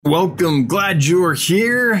Welcome. Glad you're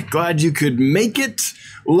here. Glad you could make it.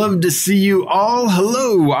 Love to see you all.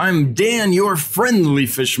 Hello, I'm Dan, your friendly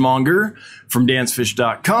fishmonger from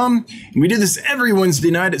dansfish.com. And we do this every Wednesday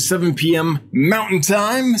night at 7 p.m. Mountain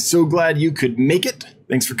Time. So glad you could make it.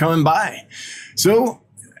 Thanks for coming by. So,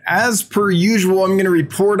 as per usual, I'm going to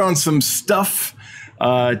report on some stuff.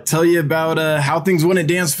 Tell you about how things went at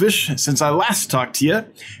Dance Fish since I last talked to you.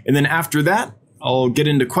 And then after that, I'll get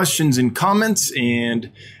into questions and comments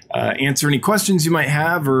and answer any questions you might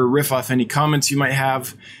have or riff off any comments you might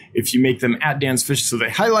have if you make them at Dance Fish so they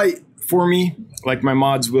highlight for me, like my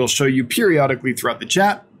mods will show you periodically throughout the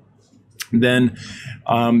chat. Then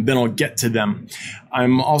I'll get to them.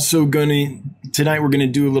 I'm also tonight we're going to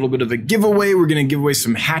do a little bit of a giveaway. We're going to give away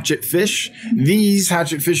some hatchet fish. These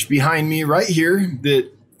hatchet fish behind me right here,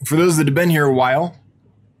 that for those that have been here a while,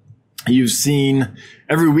 you've seen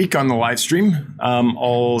every week on the live stream.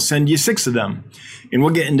 I'll send you 6 of them, and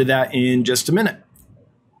we'll get into that in just a minute.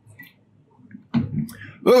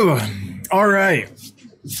 Oh, all right.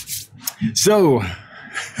 So,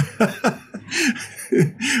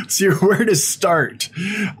 see where to start.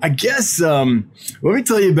 I guess, let me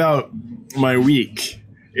tell you about my week.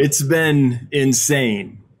 It's been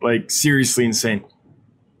insane, like seriously insane.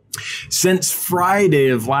 Since Friday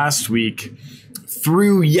of last week,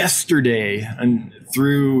 through yesterday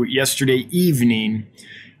evening,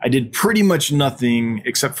 I did pretty much nothing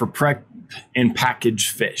except for prep and package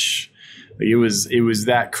fish. It was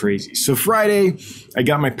that crazy. So Friday, I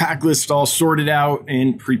got my pack list all sorted out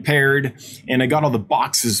and prepared, and I got all the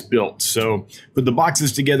boxes built. So put the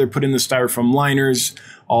boxes together, put in the styrofoam liners,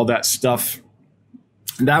 all that stuff.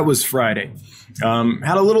 That was Friday.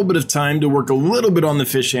 Had a little bit of time to work a little bit on the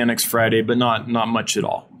fish annex Friday, but not much at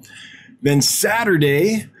all. Then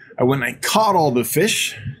Saturday, I went and I caught all the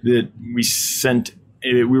fish that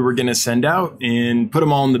we were going to send out and put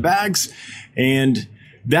them all in the bags. And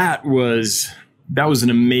that was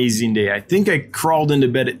an amazing day. I think I crawled into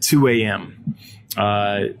bed at 2 a.m.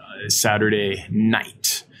 Saturday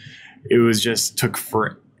night. It was just took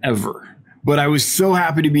forever. But I was so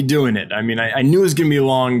happy to be doing it. I mean, I knew it was going to be a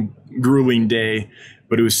long, grueling day,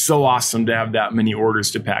 but it was so awesome to have that many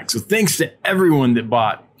orders to pack. So thanks to everyone that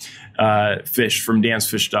bought fish from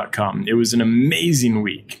dansfish.com. It was an amazing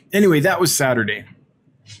week. Anyway, that was Saturday.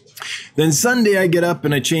 Then Sunday, I get up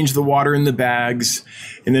and I change the water in the bags.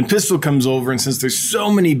 And then Pistol comes over, and since there's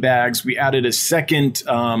so many bags, we added a second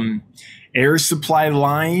air supply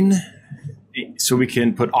line so we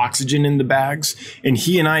can put oxygen in the bags. And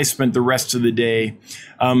he and I spent the rest of the day.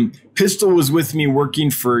 Pistol was with me working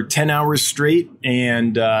for 10 hours straight,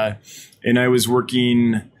 and I was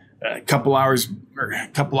working a couple hours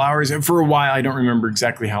for a while. I don't remember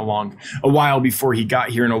exactly how long. A while before he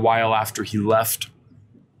got here and a while after he left.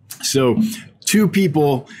 So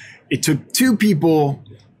it took 2 people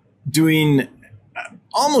doing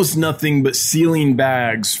almost nothing but sealing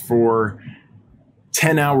bags for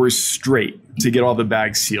 10 hours straight to get all the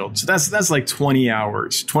bags sealed. So that's like 20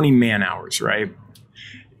 man hours, right?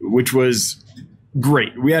 Which was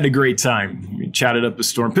great. We had a great time. We chatted up a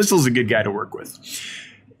storm. Pistol's a good guy to work with.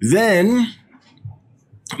 Then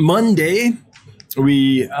Monday,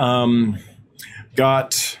 we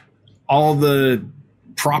got all the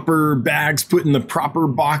proper bags put in the proper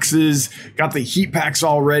boxes, got the heat packs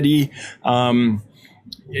all ready.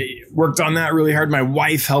 Worked on that really hard. My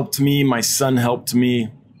wife helped me. My son helped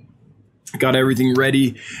me. Got everything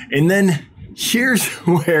ready. And then here's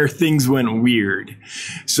where things went weird.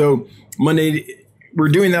 So Monday, we're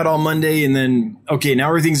doing that all Monday, and then, okay, now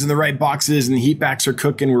everything's in the right boxes and the heat packs are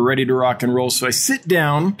cooking. We're ready to rock and roll. So I sit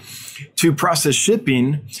down to process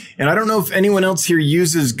shipping, and I don't know if anyone else here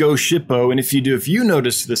uses GoShippo, and if you do, if you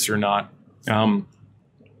notice this or not.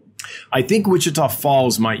 I think Wichita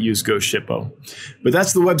Falls might use GoShippo, but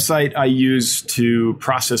that's the website I use to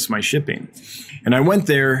process my shipping. And I went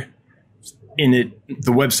there, and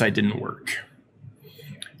the website didn't work.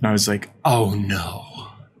 And I was like, oh no.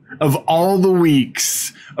 Of all the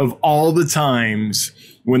weeks, of all the times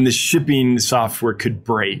when the shipping software could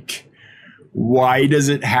break, why does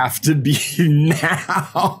it have to be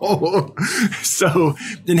now? So,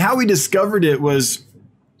 and how we discovered it was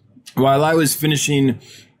while I was finishing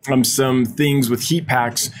some things with heat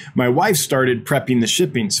packs, my wife started prepping the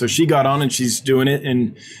shipping. So she got on and she's doing it,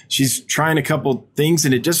 and she's trying a couple things,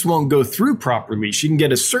 and it just won't go through properly. She can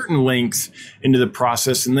get a certain length into the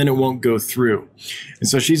process, and then it won't go through. And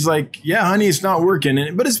so she's like, yeah, honey, it's not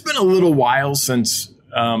working. But it's been a little while since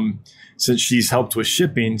she's helped with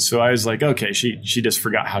shipping. So I was like, okay, she just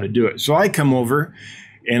forgot how to do it. So I come over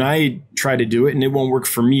and I try to do it, and it won't work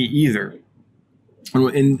for me either.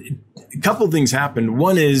 And a couple of things happened.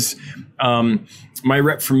 One is my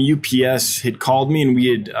rep from UPS had called me, and we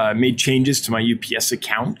had made changes to my UPS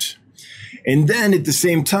account. And then at the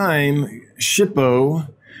same time, Shippo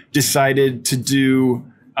decided to do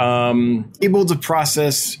able to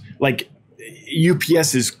process, like,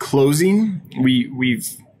 UPS is closing.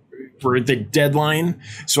 We're at the deadline.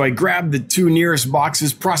 So I grabbed the 2 nearest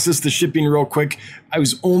boxes, processed the shipping real quick. I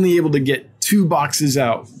was only able to get 2 boxes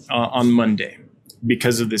out on Monday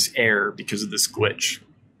because of this error, because of this glitch.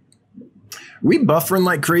 We buffering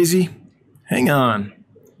like crazy? Hang on.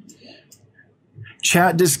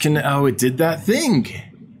 Chat disconnect. Oh, it did that thing.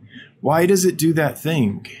 Why does it do that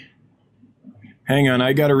thing? Hang on,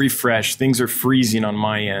 I got to refresh. Things are freezing on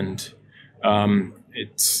my end.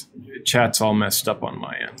 Chat's all messed up on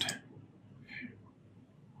my end.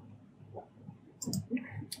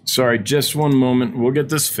 Sorry, just one moment. We'll get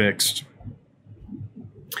this fixed.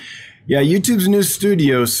 Yeah, YouTube's new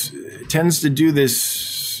studios tends to do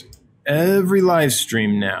this every live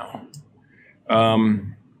stream now,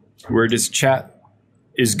 where just chat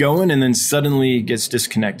is going and then suddenly gets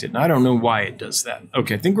disconnected. And I don't know why it does that.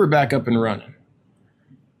 Okay, I think we're back up and running.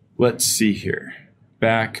 Let's see here.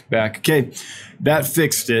 Back. Okay, that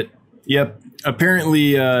fixed it. Yep,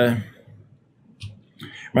 apparently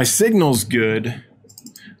my signal's good.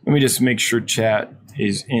 Let me just make sure chat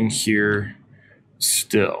is in here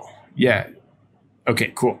still. Yeah.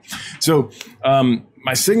 Okay, cool. So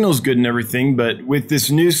my signal's good and everything, but with this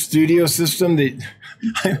new studio system that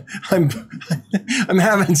I'm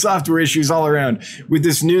having software issues all around. With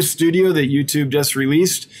this new studio that YouTube just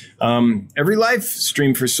released, every live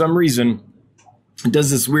stream for some reason it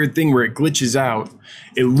does this weird thing where it glitches out.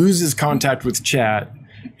 It loses contact with chat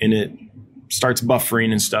and it starts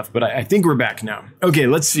buffering and stuff. But I think we're back now. Okay,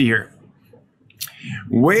 let's see here.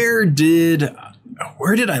 Where did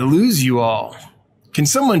I lose you all? Can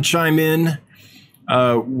someone chime in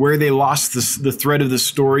where they lost the thread of the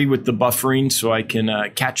story with the buffering so I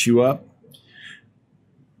can catch you up?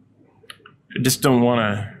 I just don't want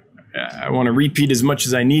to. I want to repeat as much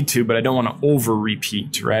as I need to, but I don't want to over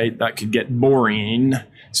repeat, right? That could get boring.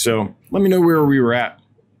 So let me know where we were at.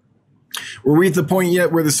 Were we at the point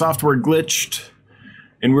yet where the software glitched?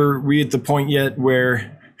 And were we at the point yet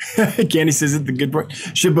where Candy says at the good point?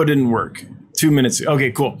 Shippo didn't work. 2 minutes.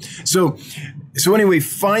 Okay, cool. So anyway,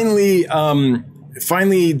 finally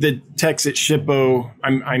the techs at Shippo,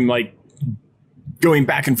 I'm like going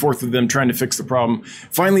back and forth with them trying to fix the problem.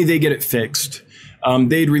 Finally, they get it fixed.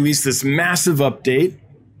 They'd released this massive update.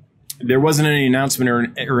 There wasn't any announcement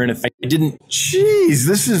or anything. I didn't. Jeez,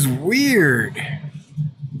 this is weird.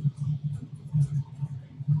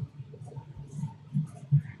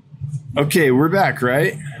 Okay, we're back,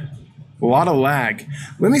 right? A lot of lag.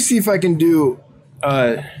 Let me see if I can do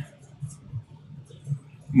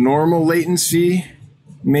normal latency,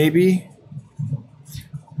 maybe.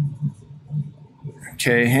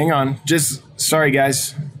 Okay, hang on. Just sorry,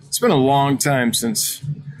 guys. It's been a long time since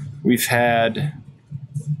we've had.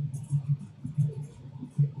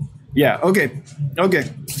 Yeah, okay.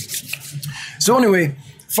 So anyway,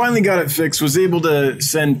 finally got it fixed, was able to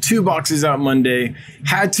send 2 boxes out Monday,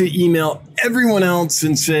 had to email everyone else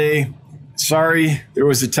and say, sorry, there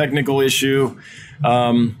was a technical issue.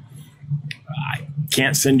 I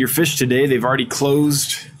can't send your fish today. They've already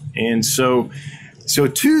closed. And so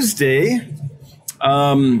Tuesday,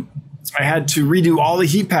 I had to redo all the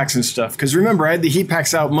heat packs and stuff. Because remember, I had the heat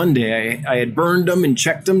packs out Monday. I had burned them and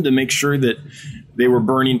checked them to make sure that they were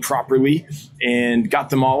burning properly and got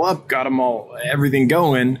them all up, everything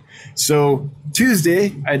going. So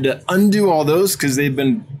Tuesday, I had to undo all those because they've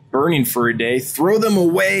been burning for a day, throw them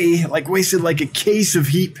away, wasted like a case of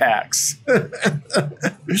heat packs.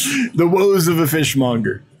 The woes of a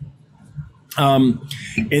fishmonger. And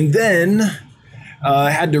then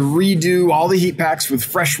I had to redo all the heat packs with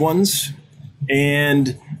fresh ones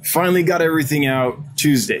and finally got everything out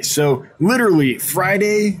Tuesday. So literally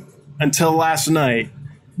Friday until last night,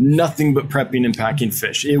 nothing but prepping and packing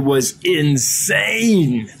fish. It was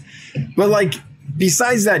insane. But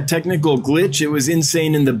besides that technical glitch, it was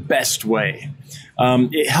insane in the best way.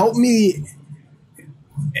 It helped me.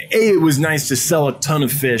 It was nice to sell a ton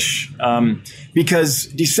of fish because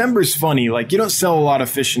December's funny. You don't sell a lot of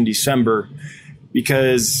fish in December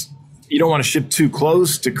because you don't want to ship too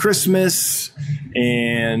close to Christmas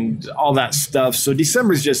and all that stuff. So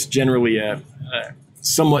December's just generally a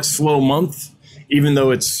somewhat slow month, even though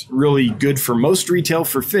it's really good for most retail.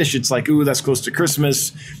 For fish, it's ooh, that's close to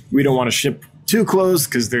Christmas. We don't want to ship too close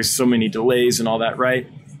because there's so many delays and all that, right?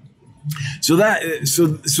 So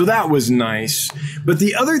that was nice. But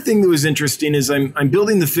the other thing that was interesting is I'm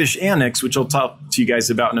building the fish annex, which I'll talk to you guys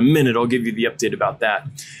about in a minute. I'll give you the update about that.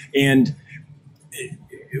 And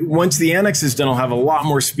once the annex is done, I'll have a lot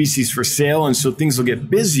more species for sale, and so things will get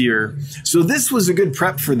busier. So this was a good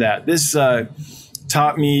prep for that. This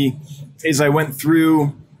taught me as I went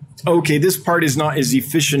through, okay, this part is not as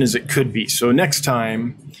efficient as it could be. So next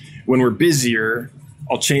time when we're busier,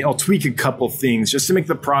 I'll tweak a couple things just to make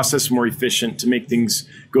the process more efficient, to make things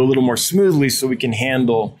go a little more smoothly so we can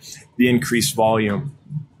handle the increased volume.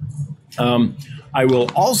 I will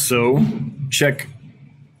also check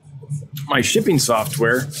my shipping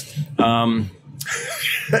software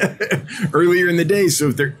earlier in the day. So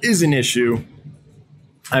if there is an issue,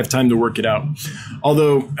 I have time to work it out.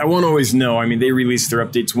 Although I won't always know. I mean, they release their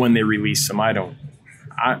updates when they release them. I don't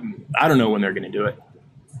know when they're going to do it.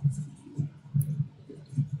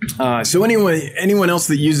 So anyone else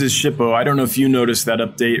that uses Shippo, I don't know if you noticed that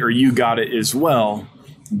update or you got it as well,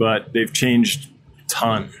 but they've changed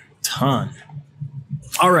ton.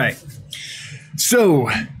 All right. So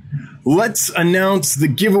let's announce the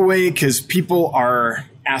giveaway because people are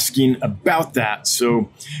asking about that. So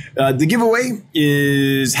the giveaway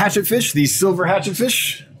is hatchet fish, these silver hatchet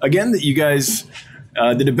fish, again, that you guys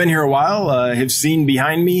that have been here a while have seen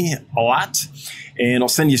behind me a lot. And I'll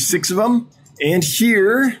send you 6 of them. And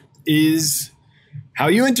here is how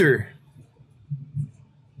you enter.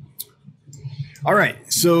 All right,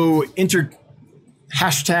 so enter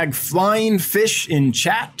hashtag flying fish in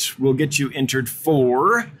chat. We'll get you entered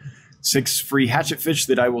for 6 free hatchet fish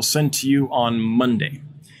that I will send to you on Monday.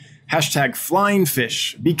 Hashtag flying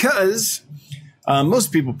fish, because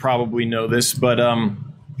most people probably know this, but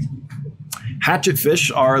hatchet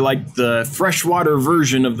fish are like the freshwater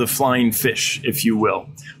version of the flying fish, if you will.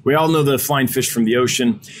 We all know the flying fish from the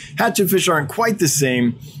ocean. Hatchet fish aren't quite the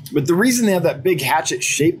same, but the reason they have that big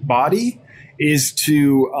hatchet-shaped body is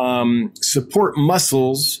to support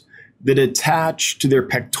muscles that attach to their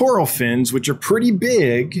pectoral fins, which are pretty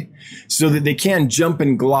big, so that they can jump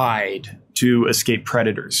and glide to escape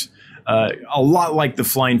predators. A lot like the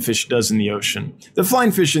flying fish does in the ocean. The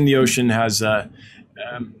flying fish in the ocean has a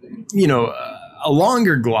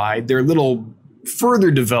longer glide. They're a little further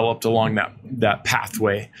developed along that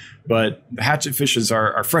pathway, but the hatchet fishes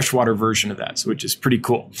are our freshwater version of that, which is pretty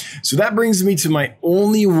cool. So that brings me to my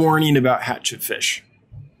only warning about hatchet fish,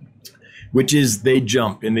 which is they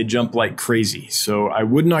jump, and they jump like crazy. So I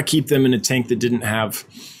would not keep them in a tank that didn't have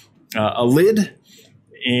a lid,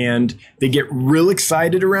 and they get real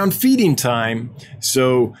excited around feeding time.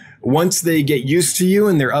 So once they get used to you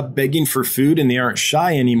and they're up begging for food and they aren't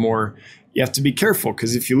shy anymore, you have to be careful,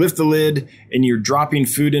 because if you lift the lid and you're dropping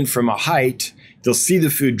food in from a height, they'll see the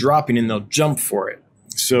food dropping and they'll jump for it.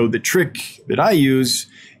 So the trick that I use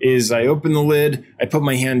is I open the lid, I put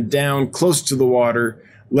my hand down close to the water,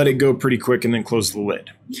 let it go pretty quick, and then close the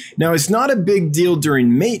lid. Now, it's not a big deal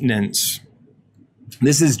during maintenance.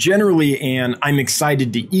 This is generally an I'm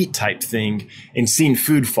excited to eat type thing, and seeing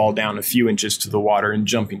food fall down a few inches to the water and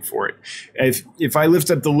jumping for it. If I lift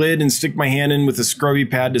up the lid and stick my hand in with a scrubby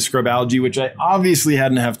pad to scrub algae, which I obviously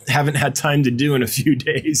haven't had time to do in a few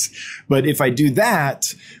days, but if I do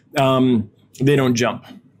that, they don't jump.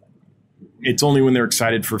 It's only when they're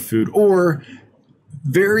excited for food, or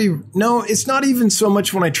it's not even so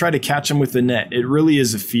much when I try to catch them with the net. It really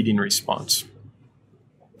is a feeding response.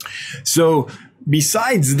 So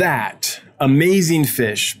besides that, amazing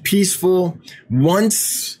fish, peaceful.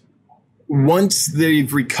 Once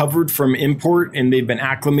they've recovered from import and they've been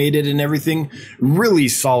acclimated and everything, really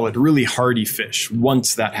solid, really hardy fish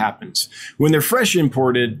once that happens. When they're freshly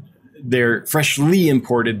imported, they're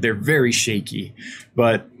very shaky.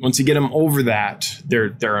 But once you get them over that,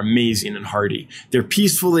 they're amazing and hardy. They're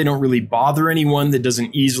peaceful. They don't really bother anyone. That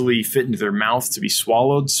doesn't easily fit into their mouth to be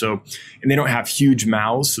swallowed. And they don't have huge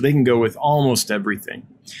mouths, so they can go with almost everything.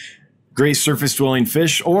 Great surface dwelling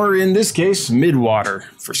fish, or in this case, midwater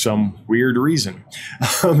for some weird reason.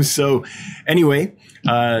 So anyway,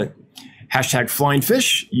 hashtag flying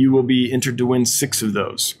fish, you will be entered to win 6 of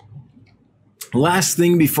those. Last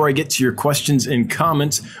thing before I get to your questions and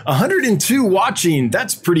comments, 102 watching.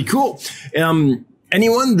 That's pretty cool.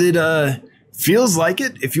 Anyone that feels like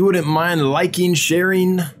it, if you wouldn't mind liking,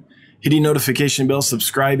 sharing, hitting notification bell,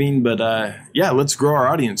 subscribing. But let's grow our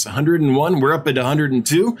audience. 101. We're up at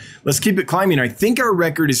 102. Let's keep it climbing. I think our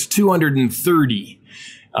record is 230.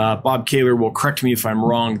 Bob Kaler will correct me if I'm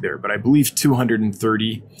wrong there, but I believe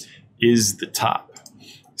 230 is the top.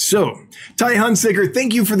 So, Ty Hunsaker,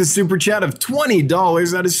 thank you for the super chat of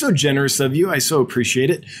 $20. That is so generous of you. I so appreciate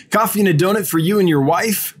it. Coffee and a donut for you and your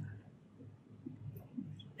wife.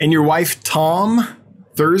 And your wife, Tom,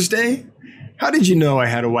 Thursday? How did you know I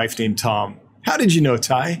had a wife named Tom? How did you know,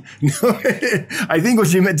 Ty? No, I think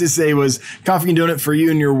what you meant to say was coffee and donut for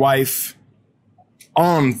you and your wife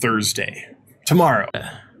on Thursday, tomorrow.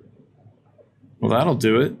 Well, that'll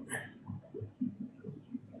do it.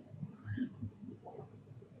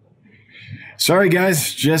 Sorry,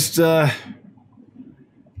 guys. Just, yeah.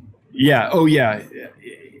 Oh, yeah.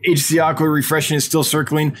 HC Aqua refreshing is still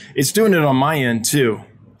circling. It's doing it on my end, too.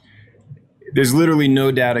 There's literally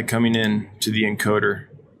no data coming in to the encoder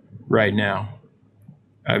right now.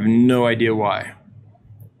 I have no idea why.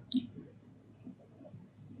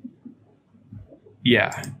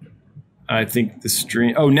 Yeah. I think the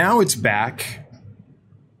stream... Oh, now it's back.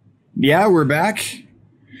 Yeah, we're back.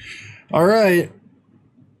 All right.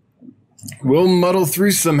 We'll muddle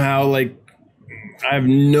through somehow. Like, I have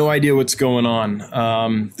no idea what's going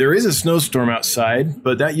on. There is a snowstorm outside,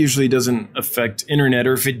 but that usually doesn't affect internet.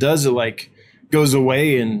 Or if it does, it like goes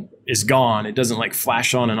away and is gone. It doesn't like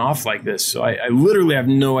flash on and off like this. So I literally have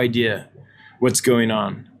no idea what's going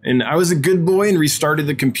on. And I was a good boy and restarted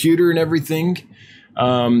the computer and everything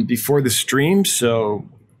before the stream. So,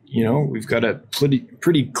 you know, we've got a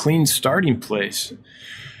pretty clean starting place.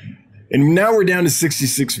 And now we're down to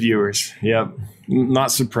 66 viewers. Yep.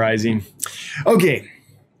 Not surprising. Okay.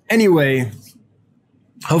 Anyway,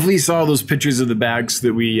 hopefully you saw those pictures of the bags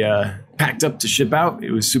that we packed up to ship out.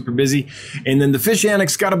 It was super busy. And then the Fish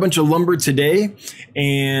Annex got a bunch of lumber today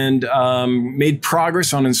and made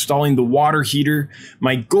progress on installing the water heater.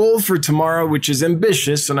 My goal for tomorrow, which is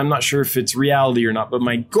ambitious, and I'm not sure if it's reality or not, but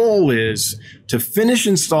my goal is to finish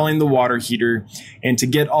installing the water heater and to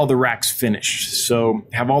get all the racks finished. So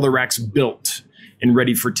have all the racks built and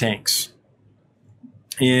ready for tanks.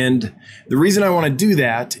 And the reason I want to do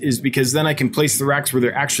that is because then I can place the racks where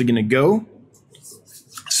they're actually going to go,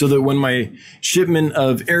 so that when my shipment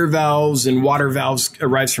of air valves and water valves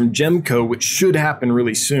arrives from Gemco, which should happen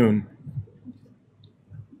really soon,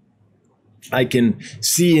 I can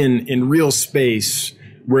see in real space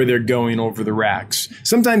where they're going over the racks.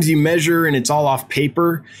 Sometimes you measure and it's all off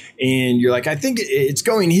paper and you're like, I think it's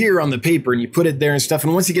going here on the paper, and you put it there and stuff.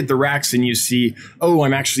 And once you get the racks and you see, oh,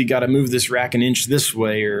 I'm actually got to move this rack an inch this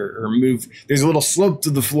way, or move, there's a little slope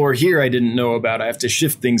to the floor here I didn't know about. I have to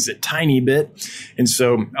shift things a tiny bit. And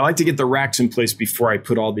so I like to get the racks in place before I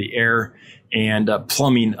put all the air and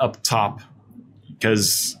plumbing up top,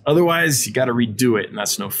 because otherwise you got to redo it and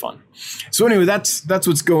that's no fun. So anyway, that's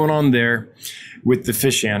what's going on there with the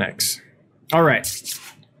Fish Annex. All right.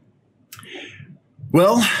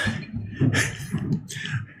 Well,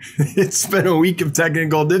 it's been a week of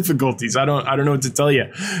technical difficulties. I don't know what to tell you.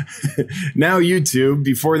 Now YouTube,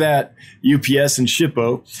 before that UPS and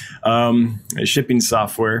Shippo, shipping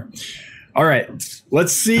software. All right,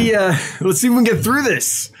 let's see if we can get through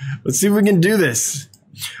this. Let's see if we can do this.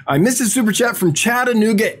 I missed a super chat from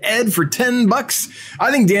Chattanooga Ed for $10.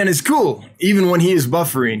 I think Dan is cool, even when he is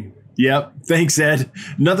buffering. Yep. Thanks, Ed.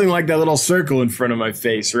 Nothing like that little circle in front of my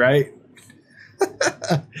face, right?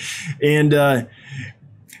 And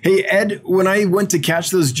hey, Ed, when I went to catch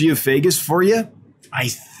those Geophagus for you, I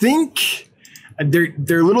think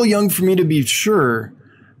they're a little young for me to be sure,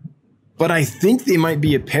 but I think they might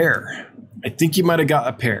be a pair. I think you might have got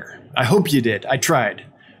a pair. I hope you did. I tried.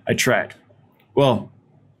 Well,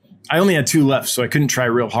 I only had 2 left, so I couldn't try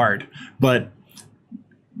real hard, but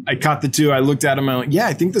I caught the 2. I looked at them. I'm like, yeah,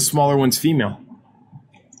 I think the smaller one's female.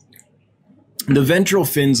 The ventral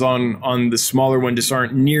fins on the smaller one just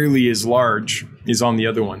aren't nearly as large as on the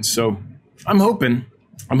other one. So I'm hoping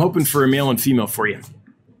for a male and female for you.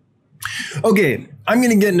 Okay, I'm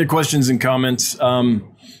going to get into questions and comments.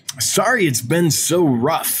 Sorry, it's been so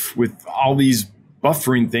rough with all these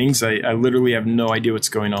buffering things. I literally have no idea what's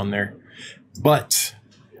going on there. But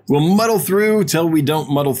we'll muddle through till we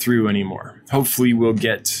don't muddle through anymore. Hopefully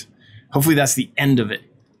that's the end of it.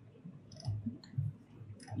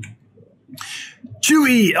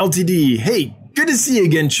 Chewy LTD. Hey, good to see you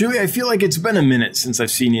again, Chewy. I feel like it's been a minute since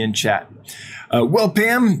I've seen you in chat. Well,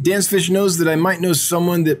 Pam, Dan's Fish knows that I might know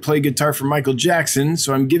someone that played guitar for Michael Jackson,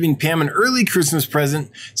 so I'm giving Pam an early Christmas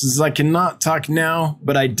present since I cannot talk now,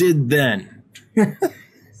 but I did then.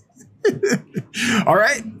 All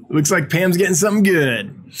right. Looks like Pam's getting something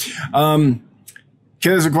good.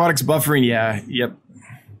 Killers Aquatics buffering. Yeah. Yep.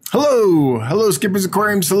 Hello, Skippers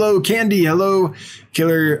Aquariums. Hello, Candy. Hello,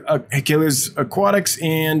 Killers Aquatics.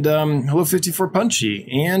 And hello, 54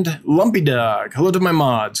 Punchy. And Lumpy Dog. Hello to my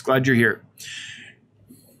mods. Glad you're here.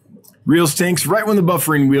 Reels tanks right when the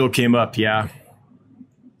buffering wheel came up. Yeah.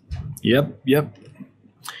 Yep.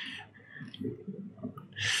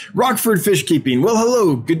 Rockford Fish Keeping. Well,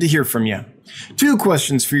 hello. Good to hear from you. 2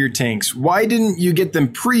 questions for your tanks. Why didn't you get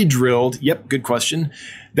them pre-drilled? Yep, good question.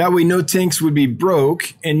 That way no tanks would be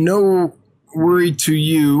broke and no worry to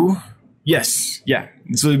you. Yes, yeah.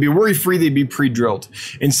 So they'd be worry-free, they'd be pre-drilled.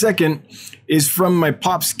 And second is from my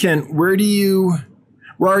pops, Kent, where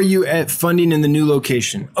are you at funding in the new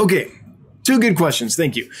location? Okay, 2 good questions,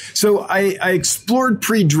 thank you. So I explored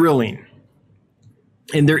pre-drilling.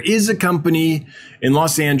 And there is a company in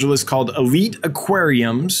Los Angeles called Elite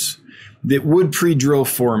Aquariums that would pre-drill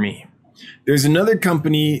for me. There's another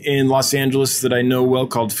company in Los Angeles that I know well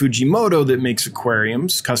called Fujimoto that makes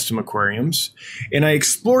aquariums, custom aquariums. And I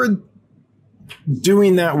explored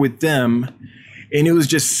doing that with them, and it was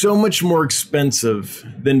just so much more expensive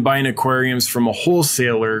than buying aquariums from a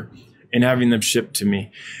wholesaler and having them shipped to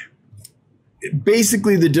me.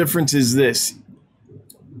 Basically, the difference is this.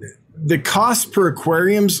 The cost per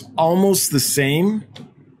aquarium's almost the same.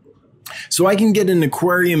 So I can get an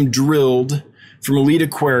aquarium drilled from Elite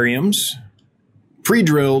Aquariums,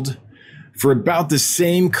 pre-drilled, for about the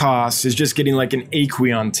same cost as just getting like an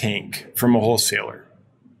Aqueon tank from a wholesaler.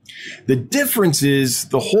 The difference is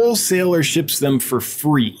the wholesaler ships them for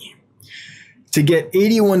free. To get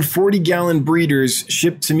 81 40-gallon breeders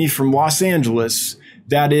shipped to me from Los Angeles,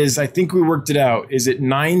 that is, I think we worked it out. Is it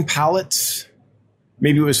 9 pallets?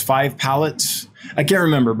 Maybe it was 5 pallets. I can't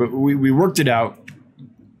remember, but we worked it out.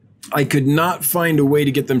 I could not find a way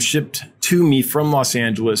to get them shipped to me from Los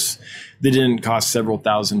Angeles that didn't cost several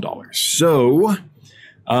 $1,000s.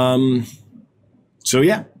 So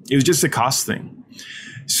yeah, it was just a cost thing.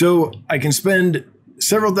 So I can spend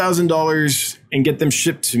several $1,000s and get them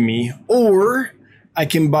shipped to me, or I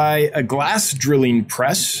can buy a glass drilling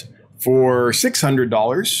press for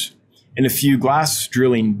 $600 and a few glass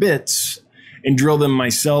drilling bits and drill them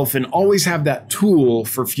myself, and always have that tool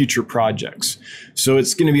for future projects. So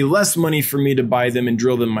it's going to be less money for me to buy them and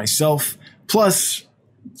drill them myself. Plus,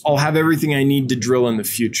 I'll have everything I need to drill in the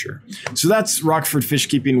future. So that's Rockford Fish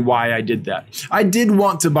Keeping, why I did that. I did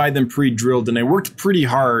want to buy them pre-drilled, and I worked pretty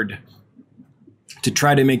hard to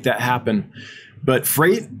try to make that happen. But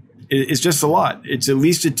freight is just a lot. It's at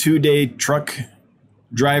least a 2-day truck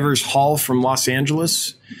driver's haul from Los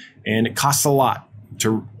Angeles, and it costs a lot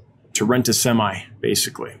to rent a semi,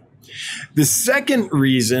 basically. The second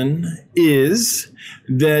reason is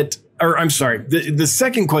that, the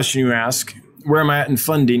second question you ask, where am I at in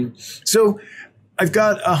funding? So I've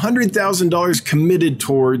got $100,000 committed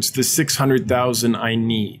towards the $600,000 I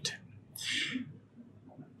need.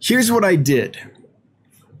 Here's what I did.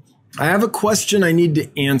 I have a question I need to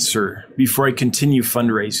answer before I continue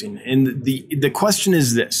fundraising. And the question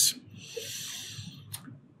is this.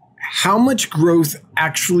 How much growth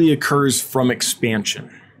actually occurs from expansion?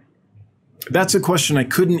 That's a question I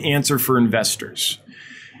couldn't answer for investors.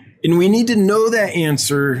 And we need to know that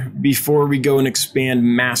answer before we go and expand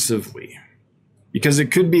massively. Because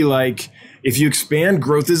it could be like, if you expand,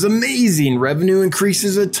 growth is amazing, revenue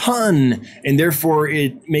increases a ton, and therefore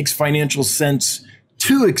it makes financial sense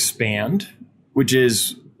to expand, which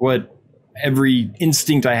is what every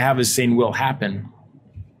instinct I have is saying will happen.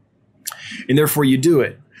 And therefore you do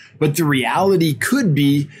it. But the reality could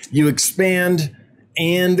be you expand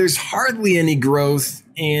and there's hardly any growth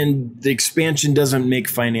and the expansion doesn't make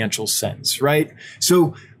financial sense, right?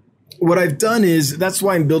 So what I've done is, that's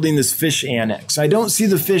why I'm building this fish annex. I don't see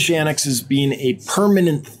the fish annex as being a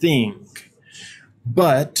permanent thing,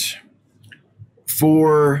 but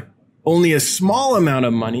for only a small amount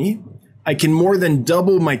of money, I can more than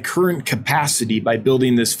double my current capacity by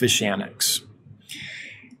building this fish annex.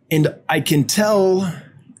 And I can tell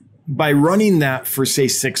by running that for, say,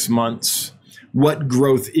 6 months, what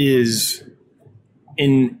growth is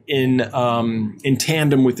in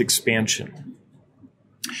tandem with expansion.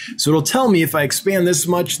 So it'll tell me if I expand this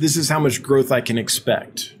much, this is how much growth I can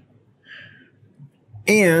expect.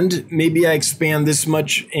 And maybe I expand this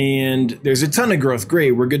much and there's a ton of growth.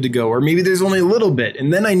 Great, we're good to go. Or maybe there's only a little bit.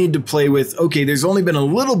 And then I need to play with, okay, there's only been a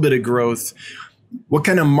little bit of growth. What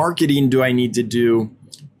kind of marketing do I need to do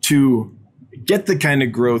to get the kind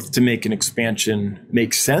of growth to make an expansion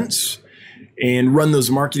make sense? And run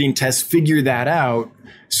those marketing tests, figure that out,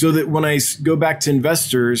 so that when I go back to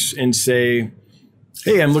investors and say,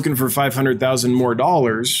 hey, I'm looking for $500,000 more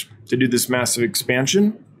dollars to do this massive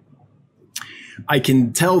expansion, I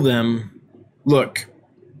can tell them, look,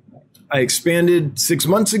 I expanded 6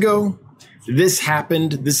 months ago. This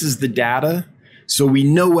happened. This is the data. So we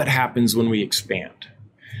know what happens when we expand.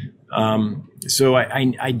 So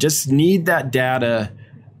I just need that data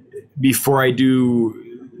before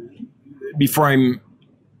I'm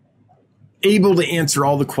able to answer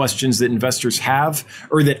all the questions that investors have,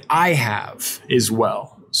 or that I have as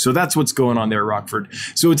well. So that's what's going on there, Rockford.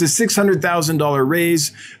 So it's a $600,000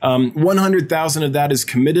 raise. 100,000 of that is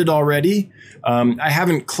committed already. I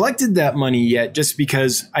haven't collected that money yet just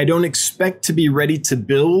because I don't expect to be ready to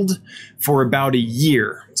build for about a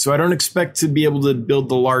year. So I don't expect to be able to build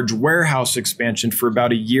the large warehouse expansion for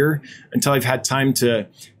about a year until I've had time to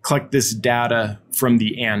collect this data from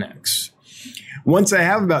the annex. Once I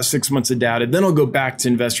have about 6 months of data, then I'll go back to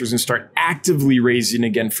investors and start actively raising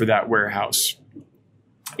again for that warehouse.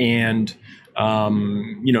 And,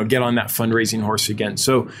 get on that fundraising horse again.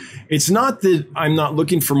 So it's not that I'm not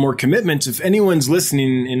looking for more commitments. If anyone's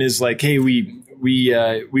listening and is like, hey, we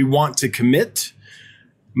want to commit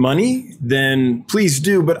money, then please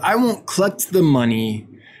do. But I won't collect the money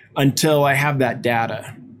until I have that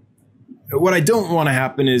data. What I don't want to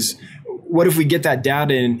happen is, what if we get that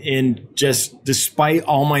data and just despite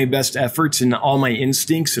all my best efforts and all my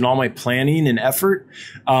instincts and all my planning and effort,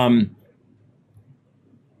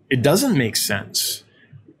 it doesn't make sense.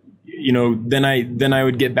 Then I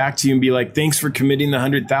would get back to you and be like, thanks for committing the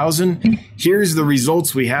 100,000. Here's the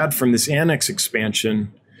results we had from this annex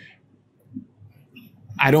expansion.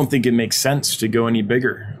 I don't think it makes sense to go any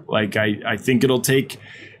bigger. Like I think it'll take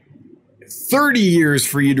 30 years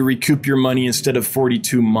for you to recoup your money instead of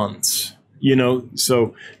 42 months,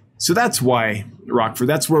 so that's why, Rockford,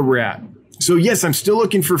 that's where we're at. So yes, I'm still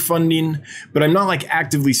looking for funding, but I'm not like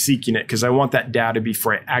actively seeking it because I want that data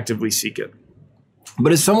before I actively seek it.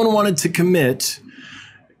 But if someone wanted to commit,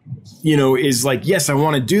 is like, yes, I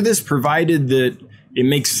want to do this, provided that it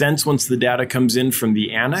makes sense once the data comes in from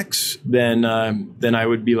the annex, then I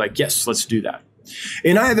would be like, yes, let's do that.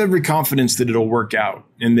 And I have every confidence that it'll work out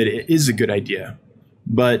and that it is a good idea.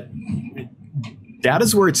 But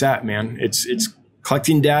data's where it's at, man. It's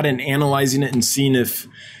collecting data and analyzing it and seeing if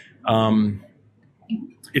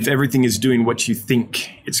everything is doing what you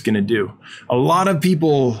think it's going to do. A lot of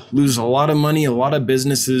people lose a lot of money. A lot of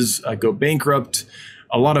businesses go bankrupt.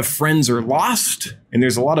 A lot of friends are lost. And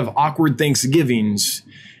there's a lot of awkward Thanksgivings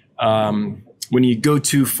when you go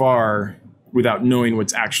too far without knowing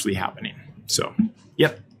what's actually happening. So,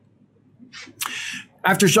 yep.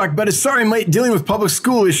 Aftershock Bettis, sorry, mate, dealing with public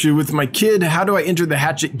school issue with my kid. How do I enter the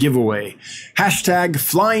Hatchet giveaway? Hashtag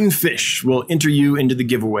Flying Fish will enter you into the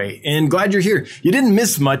giveaway. And glad you're here. You didn't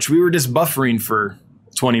miss much. We were just buffering for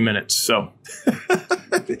 20 minutes. So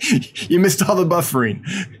you missed all the buffering.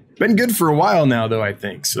 Been good for a while now, though, I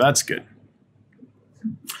think. So that's good.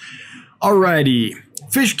 Alrighty.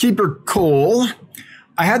 Fishkeeper Cole.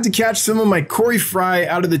 I had to catch some of my Cory fry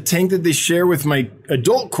out of the tank that they share with my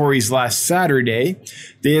adult Corys last Saturday.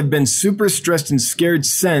 They have been super stressed and scared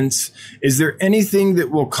since. Is there anything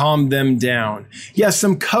that will calm them down? Yeah,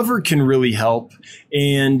 some cover can really help.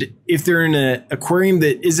 And if they're in an aquarium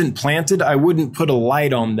that isn't planted, I wouldn't put a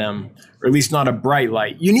light on them, or at least not a bright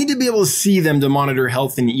light. You need to be able to see them to monitor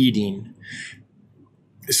health and eating.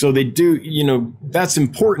 So they do, that's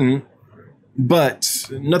important, but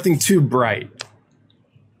nothing too bright.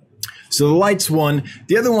 So the light's one.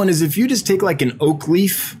 The other one is if you just take like an oak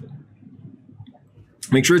leaf,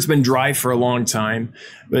 make sure it's been dry for a long time,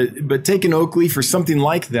 but take an oak leaf or something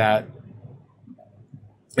like that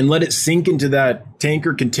and let it sink into that tank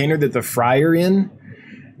or container that the fry are in.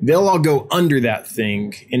 They'll all go under that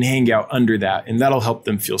thing and hang out under that, and that'll help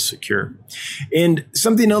them feel secure. And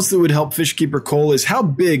something else that would help Fishkeeper Cole is how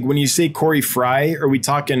big, when you say Cory fry, are we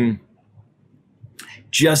talking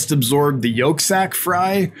just absorb the yolk sac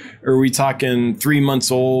fry, or are we talking 3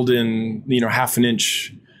 months old and half an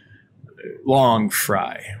inch long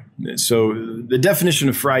fry? So the definition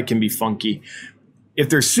of fry can be funky. If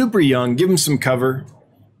they're super young, give them some cover,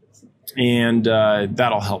 and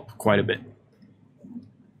that'll help quite a bit.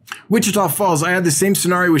 Wichita Falls, I had the same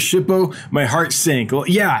scenario with Shippo. My heart sank. Well,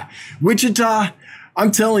 yeah, Wichita,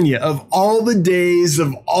 I'm telling you, of all the days,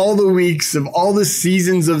 of all the weeks, of all the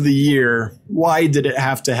seasons of the year, why did it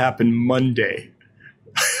have to happen Monday?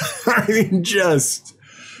 I mean,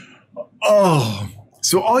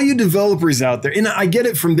 So all you developers out there, and I get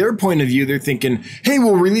it from their point of view, they're thinking, hey,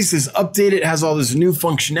 we'll release this update. It has all this new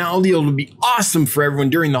functionality. It'll be awesome for everyone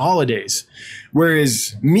during the holidays.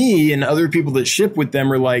 Whereas me and other people that ship with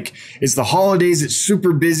them are like, it's the holidays. It's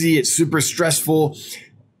super busy. It's super stressful.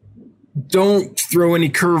 Don't throw any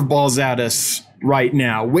curveballs at us right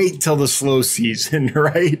now. Wait till the slow season,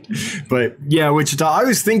 right? But yeah, Wichita, I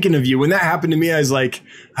was thinking of you. When that happened to me, I was like,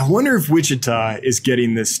 I wonder if Wichita is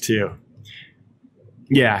getting this too.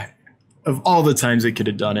 Yeah, of all the times they could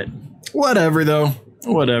have done it. Whatever, though.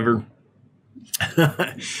 Whatever.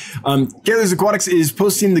 Gathers Aquatics is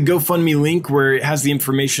posting the GoFundMe link where it has the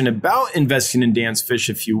information about investing in Dan's Fish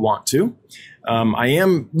if you want to. I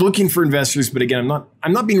am looking for investors, but again,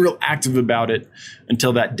 I'm not being real active about it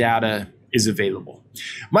until that data is available.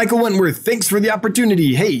 Michael Wentworth, thanks for the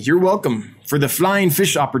opportunity. Hey, you're welcome for the flying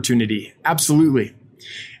fish opportunity. Absolutely.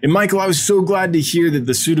 And Michael, I was so glad to hear that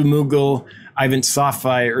the Pseudomugil, Ivan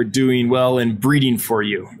Sophi are doing well and breeding for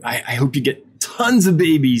you. I hope you get tons of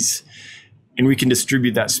babies and we can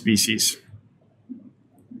distribute that species.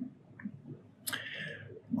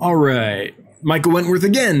 All right. Michael Wentworth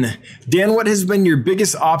again. Dan, what has been your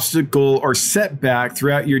biggest obstacle or setback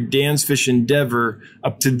throughout your Dan's Fish endeavor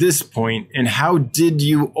up to this point, and how did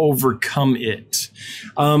you overcome it?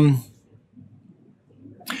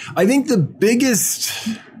 I think the biggest,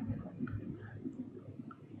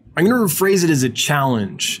 I'm going to rephrase it as a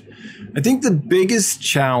challenge. I think the biggest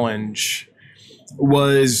challenge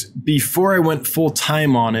was before I went full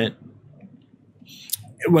time on it,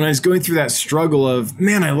 when I was going through that struggle of,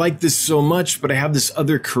 man, I like this so much, but I have this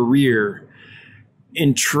other career,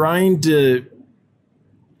 and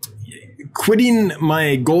quitting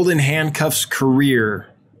my Golden Handcuffs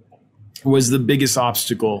career was the biggest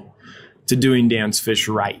obstacle to doing Dan's Fish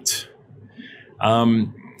right. I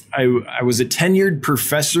was a tenured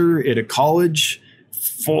professor at a college,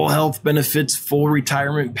 full health benefits, full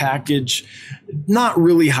retirement package, not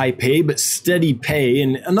really high pay, but steady pay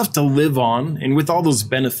and enough to live on. And with all those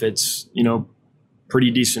benefits,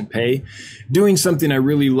 pretty decent pay, doing something I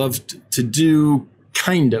really loved to do,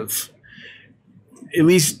 kind of, at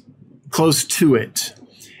least close to it.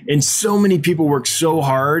 And so many people work so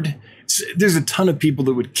hard. There's a ton of people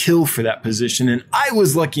that would kill for that position, and I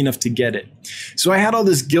was lucky enough to get it. So I had all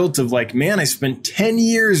this guilt of like, man, I spent 10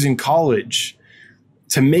 years in college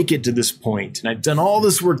to make it to this point, and I've done all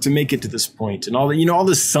this work to make it to this point, and all the, all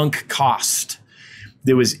the sunk cost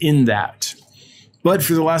that was in that. But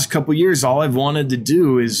for the last couple of years, all I've wanted to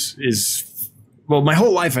do is well, my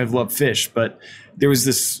whole life I've loved fish, but there was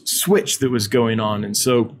this switch that was going on, and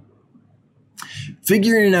so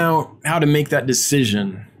figuring out how to make that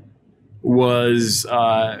decision was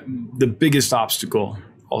the biggest obstacle,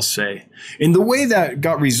 I'll say. And the way that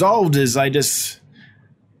got resolved is I just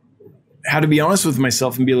had to be honest with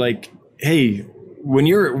myself and be like, hey, when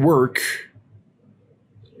you're at work,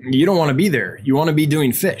 you don't want to be there. You want to be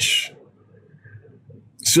doing fish.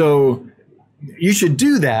 So you should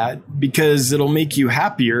do that because it'll make you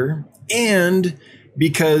happier, and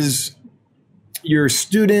because your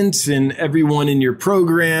students and everyone in your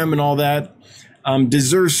program and all that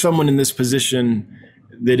deserves someone in this position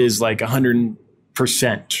that is like 100%,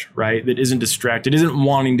 right? That isn't distracted, isn't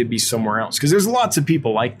wanting to be somewhere else. Because there's lots of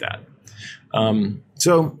people like that.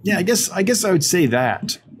 So yeah, I guess I would say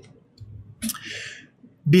that.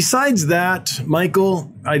 Besides that,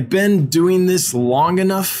 Michael, I've been doing this long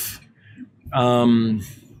enough. I mean,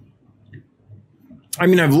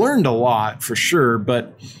 I've learned a lot for sure,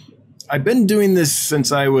 but I've been doing this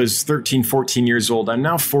since I was 13, 14 years old. I'm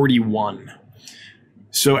now 41.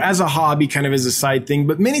 So as a hobby, kind of as a side thing,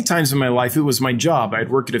 but many times in my life, it was my job. I'd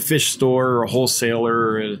work at a fish store or a wholesaler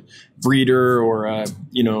or a breeder or a,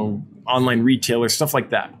 online retailer, stuff like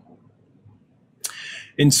that.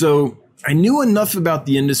 And so I knew enough about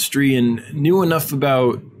the industry and knew enough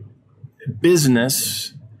about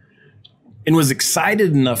business and was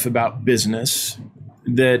excited enough about business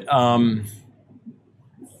that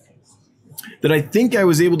that I think I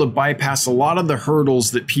was able to bypass a lot of the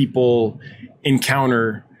hurdles that people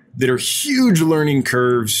encounter that are huge learning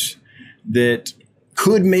curves that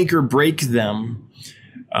could make or break them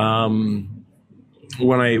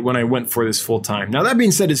when I went for this full time. Now, that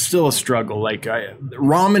being said, it's still a struggle. Like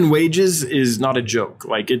ramen wages is not a joke.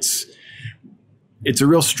 Like it's a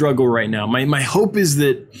real struggle right now. My hope is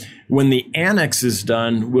that when the annex is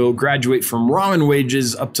done, we'll graduate from ramen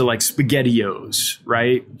wages up to like SpaghettiOs,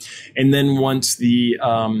 right? And then once the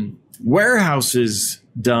warehouse is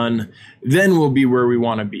done, then we'll be where we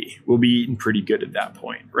want to be. We'll be eating pretty good at that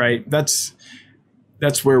point, right? That's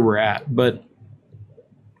where we're at. But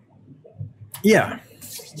yeah.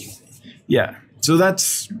 So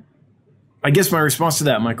that's, I guess, my response to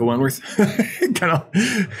that, Michael Wentworth.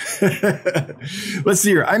 Let's see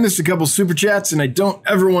here. I missed a couple super chats, and I don't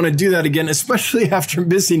ever want to do that again, especially after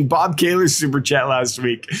missing Bob Kaler's super chat last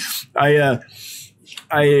week. I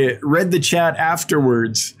read the chat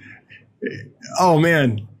afterwards. Oh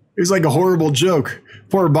man, it was like a horrible joke.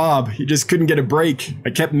 Poor Bob. He just couldn't get a break. I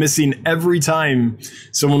kept missing every time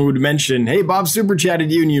someone would mention, hey, Bob super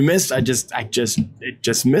chatted you and you missed. It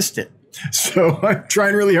just missed it. So I'm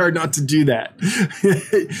trying really hard not to do that.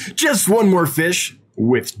 Just one more fish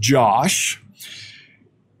with Josh.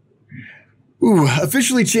 Ooh,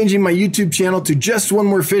 officially changing my YouTube channel to Just One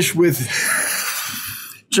More Fish with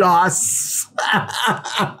Joss.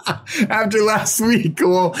 After last week.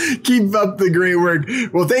 Well, keep up the great work.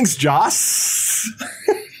 Well, thanks, Joss.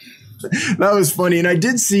 That was funny. And I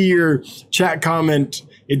did see your chat comment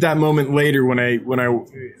at that moment later when I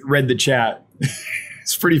read the chat.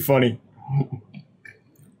 It's pretty funny.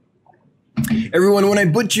 Everyone, when I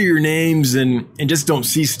butcher your names and just don't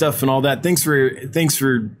see stuff and all that, thanks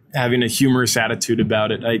for having a humorous attitude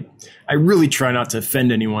about it. I really try not to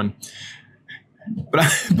offend anyone.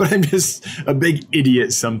 But I'm just a big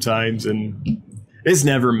idiot sometimes, and it's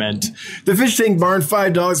never meant. The Fish Tank Barn,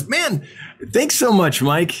 $5. Man, thanks so much,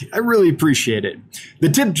 Mike. I really appreciate it. The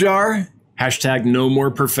tip jar, hashtag no more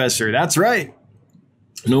professor. That's right.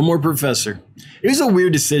 No more professor. It was a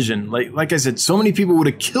weird decision. Like I said, so many people would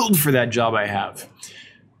have killed for that job I have.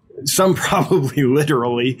 Some probably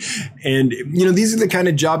literally. And, these are the kind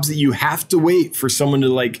of jobs that you have to wait for someone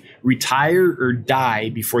to retire or die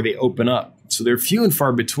before they open up. So they're few and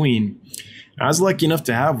far between. I was lucky enough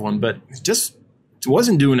to have one, but it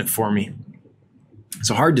wasn't doing it for me. It's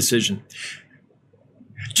a hard decision.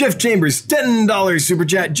 Jeff Chambers, $10 super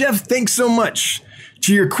chat. Jeff, thanks so much.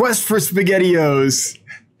 To your quest for SpaghettiOs.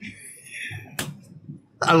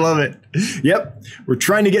 I love it. Yep. We're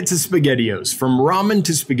trying to get to SpaghettiOs, from ramen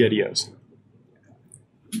to SpaghettiOs.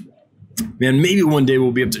 Man, maybe one day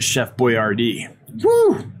we'll be up to Chef Boyardee.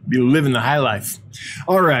 Woo! Be living the high life.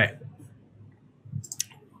 All right.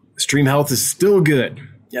 Stream health is still good.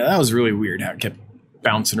 Yeah, that was really weird how it kept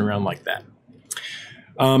bouncing around like that.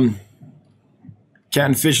 Cat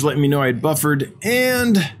and Fish letting me know I had buffered.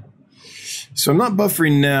 And so I'm not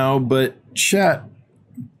buffering now, but chat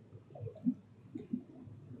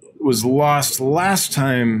was lost last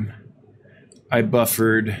time I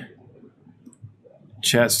buffered.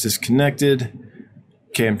 Chat's disconnected.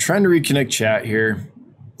 Okay, I'm trying to reconnect chat here.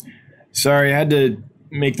 Sorry, I had to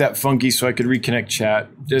make that funky so I could reconnect chat.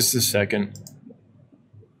 Just a second.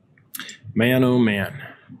 Man, oh man.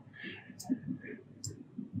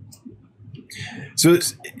 So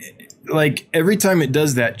it's every time it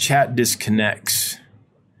does that, chat disconnects.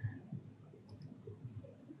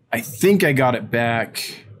 I think I got it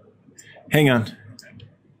back. Hang on.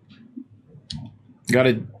 Got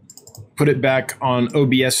to put it back on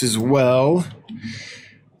OBS as well.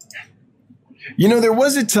 There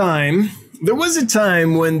was a time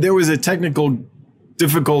when there was a technical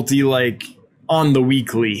difficulty on the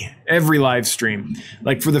weekly, every live stream.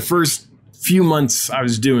 For the first few months I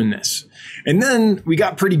was doing this. And then we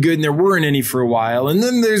got pretty good and there weren't any for a while. And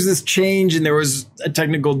then there's this change and there was a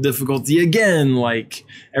technical difficulty again,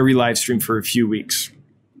 every live stream for a few weeks.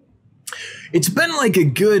 It's been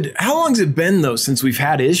how long has it been though since we've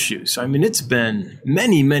had issues? I mean, it's been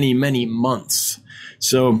many, many, many months.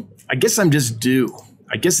 So I guess I'm just due.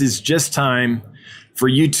 I guess it's just time for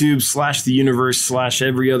YouTube / the universe /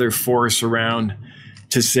 every other force around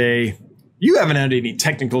to say, you haven't had any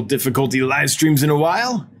technical difficulty live streams in a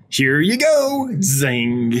while. Here you go.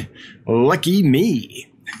 Zing. Lucky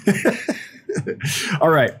me. All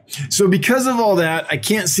right. So because of all that, I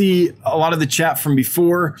can't see a lot of the chat from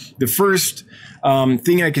before. The first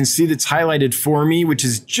thing I can see that's highlighted for me, which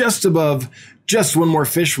is just above Just One More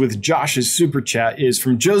Fish with Josh's super chat, is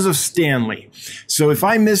from Joseph Stanley. So if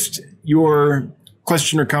I missed your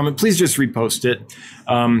question or comment, please just repost it.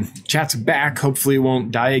 Chat's back. Hopefully it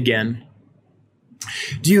won't die again.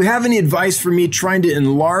 Do you have any advice for me trying to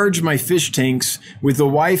enlarge my fish tanks with a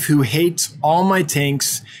wife who hates all my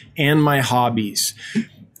tanks and my hobbies?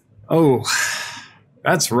 Oh,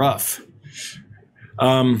 that's rough.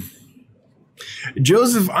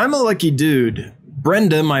 Joseph, I'm a lucky dude.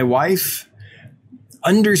 Brenda, my wife,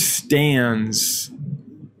 understands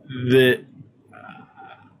that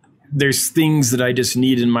there's things that I just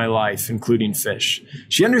need in my life, including fish.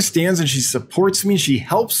 She understands and she supports me. She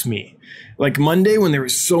helps me. Monday when there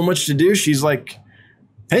was so much to do, she's like,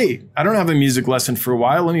 hey, I don't have a music lesson for a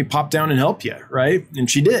while. Let me pop down and help you, right? And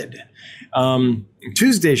she did.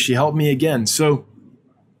 Tuesday, she helped me again. So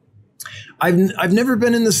I've never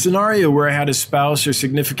been in the scenario where I had a spouse or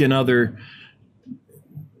significant other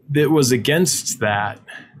that was against that.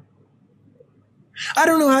 I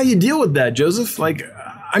don't know how you deal with that, Joseph.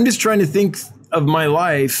 I'm just trying to think of my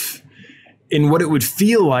life and what it would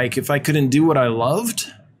feel like if I couldn't do what I loved.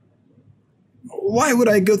 Why would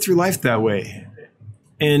I go through life that way?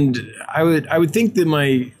 And I would think that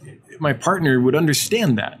my partner would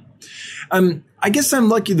understand that. I guess I'm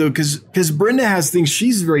lucky though, because Brenda has things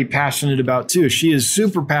she's very passionate about too. She is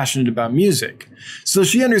super passionate about music. So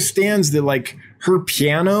she understands that her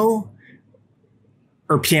piano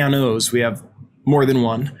or pianos, we have more than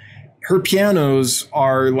one, her pianos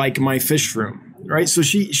are like my fish room, right? So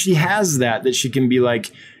she has that she can be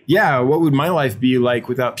like, yeah, what would my life be like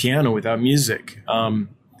without piano, without music?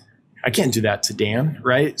 I can't do that to Dan,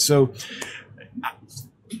 right? So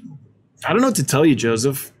I don't know what to tell you,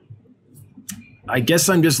 Joseph. I guess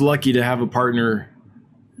I'm just lucky to have a partner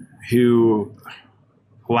who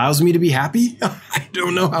allows me to be happy. I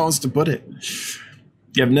don't know how else to put it.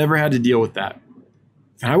 I've never had to deal with that.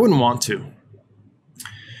 And I wouldn't want to.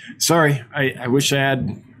 Sorry, I wish I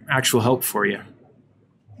had actual help for you.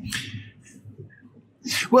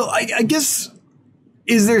 Well, I guess,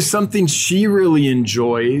 is there something she really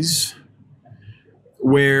enjoys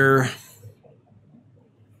where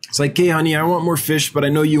it's like, hey, honey, I want more fish, but I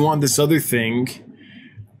know you want this other thing.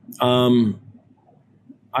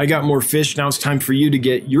 I got more fish. Now it's time for you to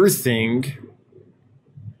get your thing.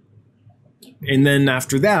 And then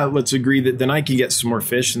after that, let's agree that then I can get some more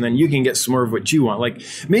fish and then you can get some more of what you want. Like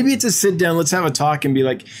maybe it's a sit down, let's have a talk and be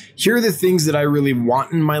like, here are the things that I really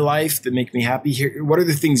want in my life that make me happy. Here, what are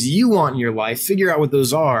the things you want in your life? Figure out what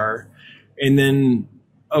those are. And then,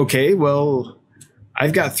 okay, well,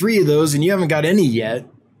 I've got 3 of those and you haven't got any yet.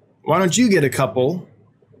 Why don't you get a couple?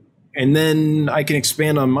 And then I can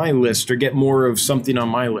expand on my list or get more of something on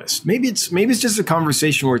my list. Maybe it's just a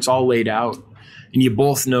conversation where it's all laid out and you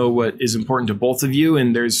both know what is important to both of you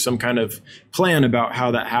and there's some kind of plan about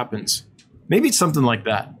how that happens. Maybe it's something like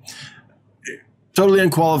that. Totally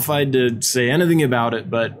unqualified to say anything about it,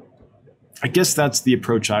 but I guess that's the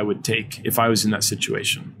approach I would take if I was in that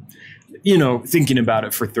situation. You know, thinking about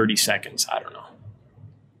it for 30 seconds. I don't know.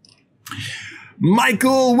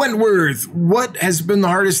 Michael Wentworth, what has been the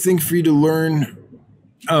hardest thing for you to learn?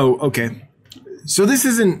 Oh, okay. So this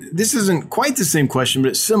isn't quite the same question, but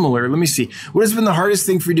it's similar. Let me see. What has been the hardest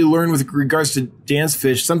thing for you to learn with regards to Dan's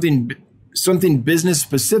fish? Something business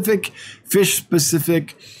specific, fish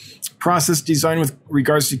specific, process design with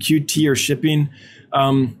regards to QT or shipping.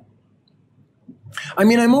 I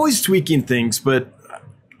mean, I'm always tweaking things, but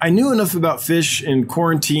I knew enough about fish and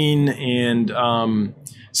quarantine and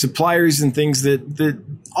suppliers and things that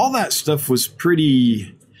all that stuff was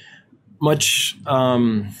pretty much.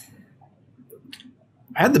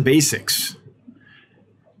 I had the basics.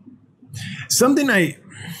 Something I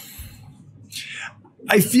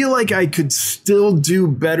feel like I could still do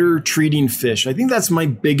better treating fish. I think that's my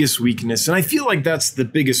biggest weakness. And I feel like that's the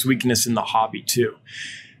biggest weakness in the hobby too.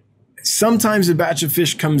 Sometimes a batch of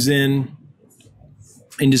fish comes in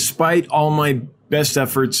and despite all my best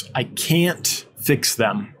efforts, I can't fix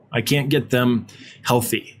them. I can't get them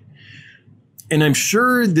healthy. And I'm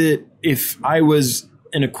sure that if I was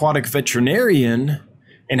an aquatic veterinarian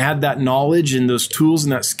and had that knowledge and those tools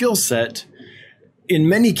and that skill set, in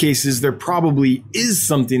many cases, there probably is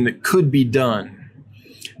something that could be done.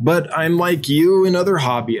 But I'm like you and other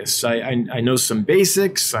hobbyists. I know some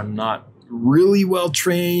basics. I'm not really well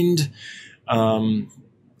trained.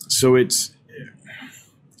 So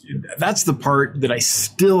that's the part that I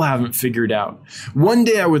still haven't figured out. One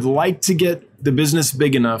day I would like to get the business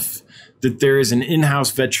big enough that there is an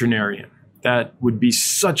in-house veterinarian. That would be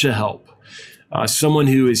such a help. Someone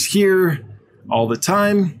who is here all the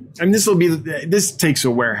time. I mean, this takes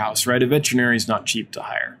a warehouse, right? A veterinarian is not cheap to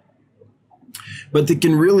hire. But they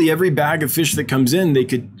can really, every bag of fish that comes in, they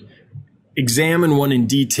could examine one in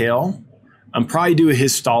detail, probably do a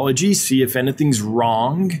histology, see if anything's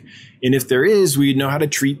wrong. And if there is, we know how to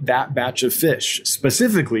treat that batch of fish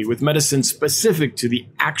specifically with medicine specific to the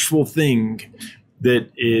actual thing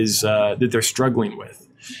that is that they're struggling with.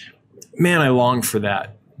 Man, I long for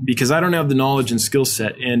that because I don't have the knowledge and skill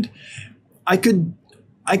set, and I can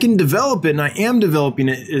develop it, and I am developing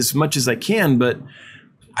it as much as I can, but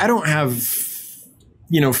I don't have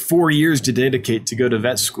 4 years to dedicate to go to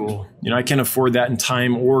vet school. I can't afford that in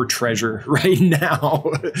time or treasure right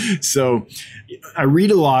now. So I read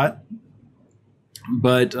a lot,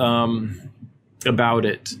 but about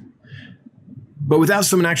it. But without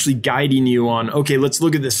someone actually guiding you on, okay, let's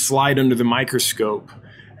look at this slide under the microscope,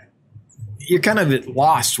 you're kind of at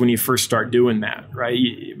lost when you first start doing that, right?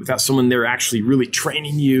 Without someone there actually really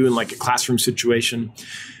training you in like a classroom situation.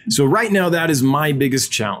 So right now, that is my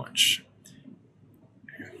biggest challenge.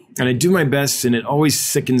 And I do my best, and it always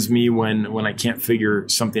sickens me when I can't figure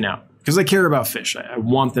something out because I care about fish. I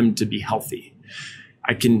want them to be healthy.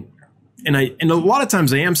 And a lot of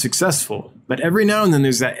times I am successful, but every now and then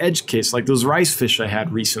there's that edge case, like those rice fish I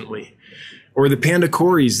had recently, or the panda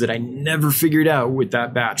cories that I never figured out with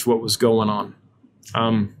that batch what was going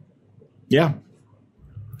on. Yeah.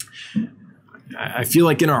 I feel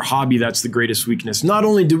like in our hobby, that's the greatest weakness. Not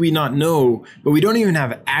only do we not know, but we don't even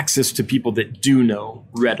have access to people that do know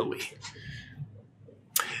readily.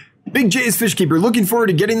 Big J's Fish Keeper, looking forward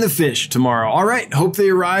to getting the fish tomorrow. All right, hope they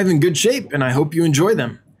arrive in good shape, and I hope you enjoy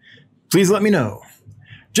them. Please let me know.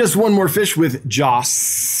 Just one more fish with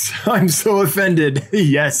Joss. I'm so offended.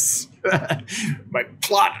 Yes, my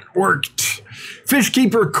plot worked. Fish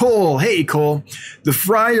Keeper Cole. Hey, Cole. The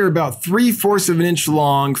fry are about 3/4 of an inch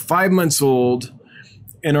long, 5 months old,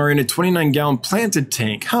 and are in a 29-gallon planted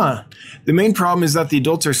tank. Huh. The main problem is that the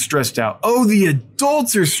adults are stressed out. Oh, the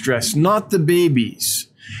adults are stressed, not the babies.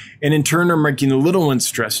 And in turn are making the little ones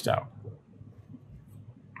stressed out.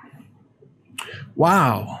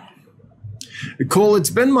 Wow. Cole,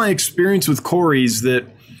 it's been my experience with Corys that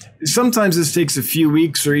sometimes this takes a few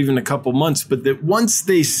weeks or even a couple months, but that once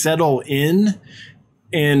they settle in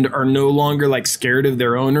and are no longer like scared of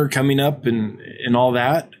their owner coming up and all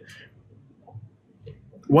that,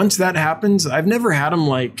 once that happens, I've never had them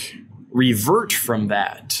like revert from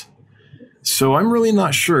that. So I'm really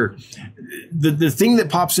not sure. The thing that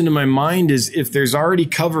pops into my mind is if there's already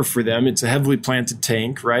cover for them, it's a heavily planted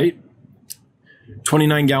tank, right?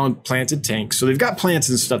 29-gallon planted tank. So they've got plants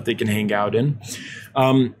and stuff they can hang out in.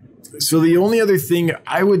 So the only other thing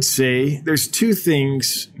I would say, there's two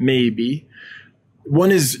things maybe.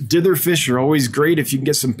 One is dither fish are always great if you can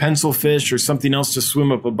get some pencil fish or something else to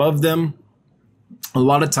swim up above them. A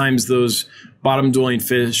lot of times those bottom dwelling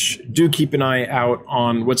fish do keep an eye out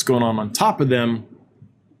on what's going on top of them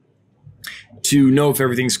to know if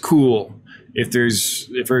everything's cool, if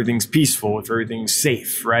everything's peaceful, if everything's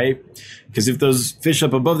safe, right? Because if those fish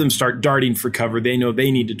up above them start darting for cover, they know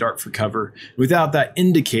they need to dart for cover. Without that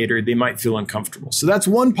indicator, they might feel uncomfortable. So that's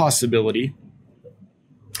one possibility.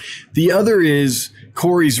 The other is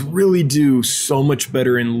Corys really do so much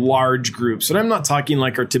better in large groups. And I'm not talking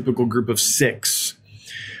like our typical group of 6.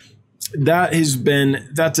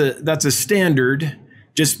 That's a standard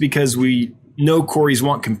just because we know Corys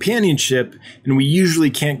want companionship and we usually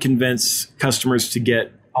can't convince customers to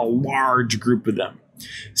get a large group of them.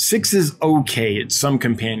 6 is okay, it's some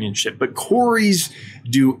companionship, but Corys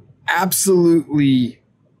do absolutely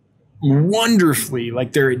wonderfully,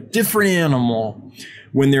 like they're a different animal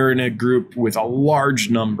when they're in a group with a large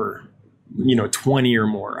number, 20 or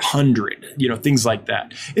more, 100, things like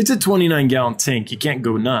that. It's a 29-gallon tank. You can't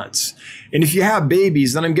go nuts. And if you have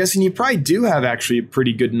babies, then I'm guessing you probably do have actually a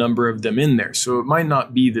pretty good number of them in there. So it might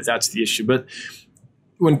not be that that's the issue. But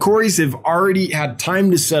when Corys have already had time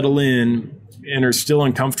to settle in and are still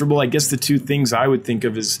uncomfortable, I guess the two things I would think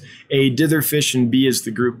of is A, dither fish, and B, is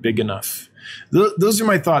the group big enough? Those are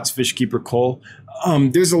my thoughts, Fish Keeper Cole.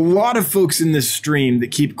 There's a lot of folks in this stream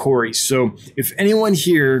that keep Corys. So if anyone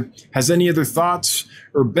here has any other thoughts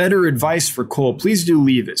or better advice for Cole, please do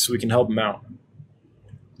leave it so we can help him out.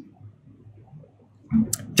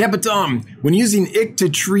 Tampa Tom, when using ick to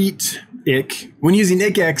treat ick, when using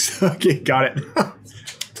ick-X, okay, got it.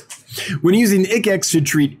 When using ick-X to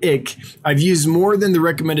treat ick, I've used more than the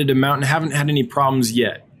recommended amount and haven't had any problems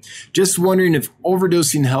yet. Just wondering if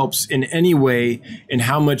overdosing helps in any way and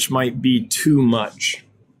how much might be too much.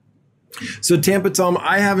 So Tampa Tom,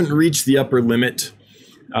 I haven't reached the upper limit.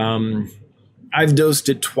 I've dosed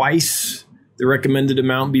it twice, the recommended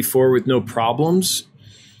amount before with no problems.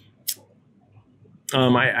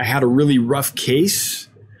 I had a really rough case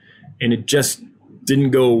and it just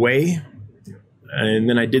didn't go away. And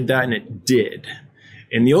then I did that and it did.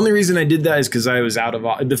 And the only reason I did that is because I was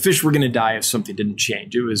the fish were going to die if something didn't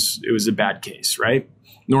change. It was a bad case, right?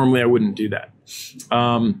 Normally I wouldn't do that.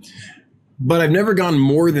 But I've never gone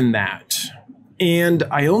more than that. And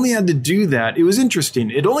I only had to do that. It was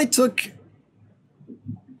interesting. It only took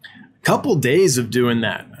a couple days of doing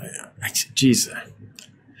that. Geez,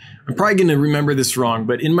 I'm probably going to remember this wrong,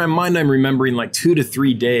 but in my mind, I'm remembering like 2 to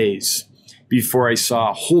 3 days before I saw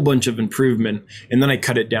a whole bunch of improvement, and then I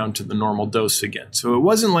cut it down to the normal dose again. So it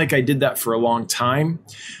wasn't like I did that for a long time.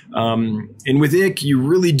 And with ick, you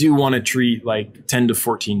really do want to treat like 10 to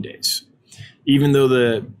 14 days. Even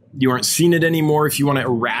though you aren't seeing it anymore, if you want to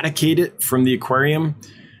eradicate it from the aquarium,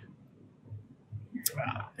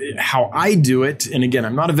 how I do it, and again,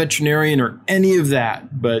 I'm not a veterinarian or any of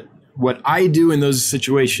that, but what I do in those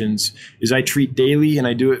situations is I treat daily and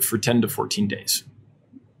I do it for 10 to 14 days.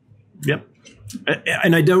 Yep.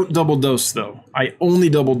 And I don't double dose though. I only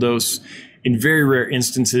double dose in very rare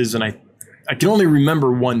instances. And I can only remember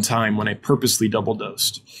one time when I purposely double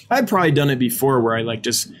dosed. I've probably done it before where I like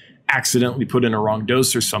just accidentally put in a wrong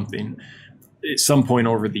dose or something at some point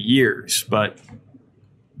over the years, but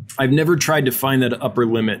I've never tried to find that upper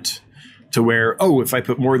limit to where, if I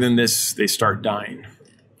put more than this, they start dying.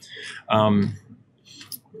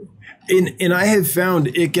 And I have found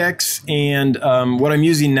ICX, and what I'm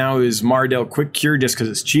using now is Mardel Quick Cure just because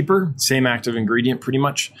it's cheaper, same active ingredient pretty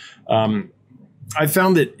much. I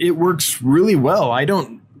found that it works really well. I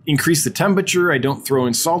don't increase the temperature. I don't throw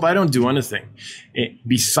in salt. I don't do anything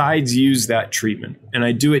besides use that treatment. And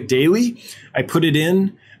I do it daily. I put it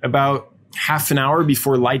in about half an hour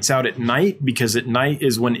before lights out at night, because at night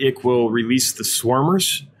is when ick will release the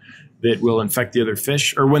swarmers that will infect the other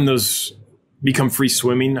fish, or when those become free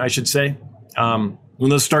swimming, I should say. When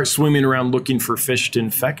those start swimming around looking for fish to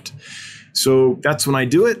infect. So that's when I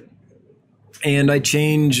do it. And I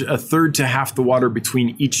change a third to half the water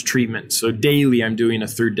between each treatment. So daily I'm doing a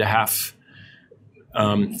third to half,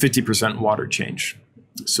 50% water change.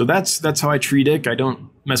 So that's how I treat ick. I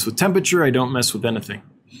don't mess with temperature. I don't mess with anything.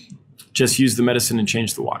 Just use the medicine and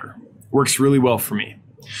change the water. Works really well for me.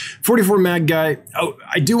 44 Mad Guy. Oh,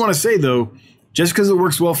 I do want to say though, just because it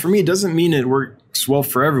works well for me doesn't mean it works well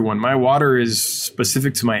for everyone. My water is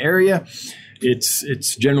specific to my area.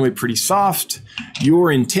 It's generally pretty soft.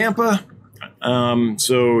 You're in Tampa,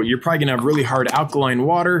 so you're probably going to have really hard alkaline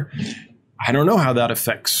water. I don't know how that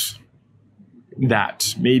affects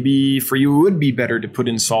that. Maybe for you it would be better to put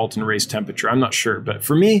in salt and raise temperature. I'm not sure. But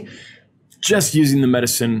for me, just using the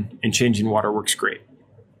medicine and changing water works great.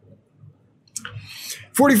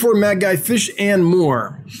 44 Mad Guy, fish and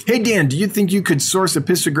more. Hey Dan, do you think you could source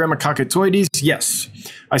Apistogramma cockatoides? Yes.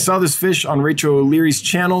 I saw this fish on Rachel O'Leary's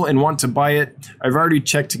channel and want to buy it. I've already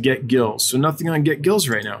checked to Get Gills, so nothing on Get Gills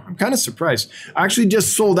right now. I'm kind of surprised. I actually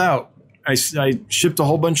just sold out. I shipped a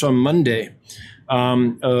whole bunch on Monday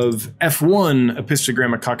of F1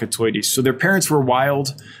 Apistogramma cockatoides. So their parents were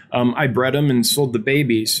wild. I bred them and sold the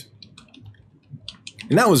babies.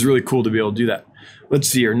 And that was really cool to be able to do that. Let's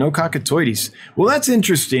see here. No cockatoides. Well, that's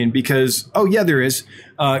interesting because, oh, yeah, there is.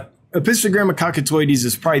 Apistogramma cockatoides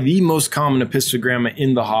is probably the most common apistogramma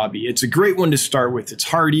in the hobby. It's a great one to start with. It's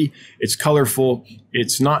hardy. It's colorful.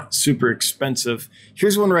 It's not super expensive.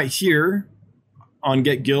 Here's one right here on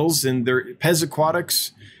Get Gills, and their Pez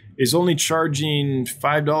Aquatics is only charging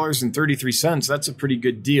 $5.33. That's a pretty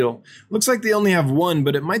good deal. Looks like they only have one,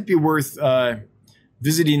 but it might be worth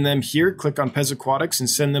visiting them here. Click on Pez Aquatics and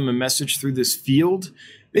send them a message through this field.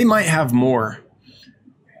 They might have more.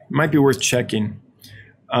 Might be worth checking.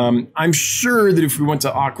 I'm sure that if we went to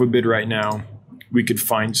Aquabid right now, we could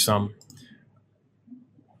find some.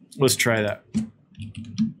 Let's try that.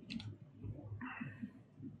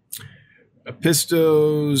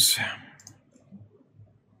 Apistos.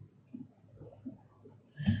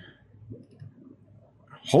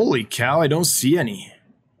 Holy cow, I don't see any.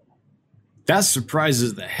 That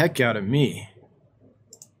surprises the heck out of me.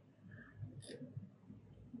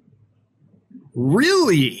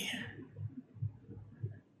 Really?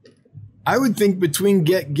 I would think between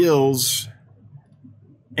Get Gills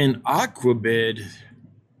and Aquabid.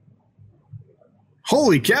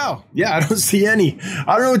 Holy cow. Yeah, I don't see any.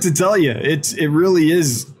 I don't know what to tell you. It really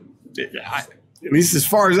is, at least as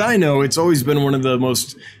far as I know, it's always been one of the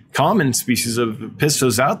most common species of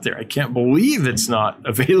pistos out there. I can't believe it's not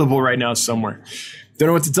available right now somewhere. Don't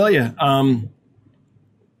know what to tell you.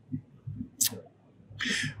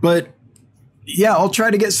 But yeah, I'll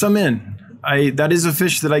try to get some in. That is a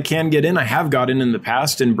fish that I can get in. I have got in the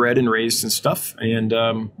past and bred and raised and stuff. And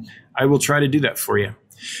I will try to do that for you.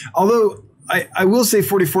 Although I will say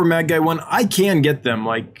 44 Mad Guy one, I can get them.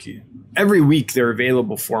 Like every week they're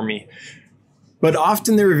available for me. But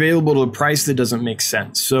often they're available at a price that doesn't make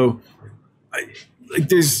sense. So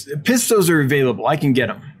there's pistos are available. I can get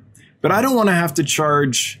them. But I don't want to have to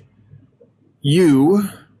charge you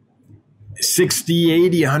 60,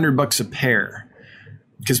 80, $100 a pair.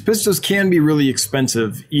 Because pistos can be really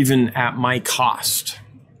expensive even at my cost.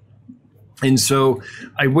 And so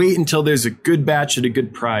I wait until there's a good batch at a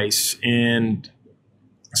good price. And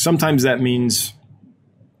sometimes that means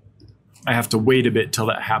I have to wait a bit till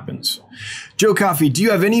that happens. Joe Coffey, do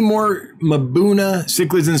you have any more Mbuna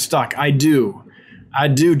cichlids in stock? I do.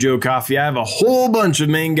 Joe Coffey. I have a whole bunch of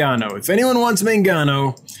Mangano. If anyone wants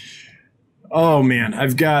Mangano, oh man,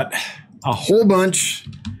 I've got a whole bunch.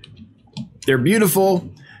 They're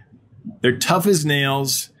beautiful. They're tough as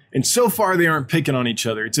nails. And so far, they aren't picking on each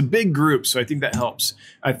other. It's a big group, so I think that helps.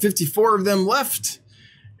 I have 54 of them left,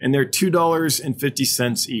 and they're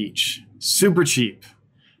 $2.50 each. Super cheap.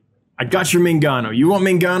 I got your Mangano. You want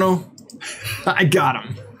Mangano? I got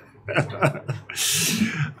him.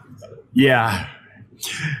 Yeah.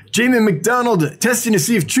 Jamie McDonald testing to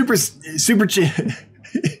see if Trooper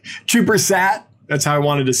Sat, that's how I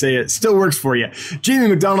wanted to say it, still works for you. Jamie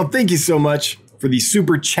McDonald, thank you so much for the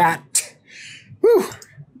super chat. Whew.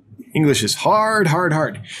 English is hard.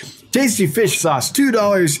 Tasty fish sauce,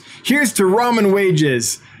 $2. Here's to ramen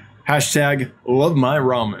wages. Hashtag love my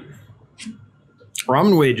ramen.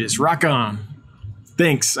 Ramen wages, rock on.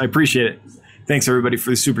 Thanks, I appreciate it. Thanks everybody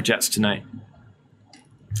for the super chats tonight.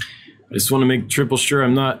 I just want to make triple sure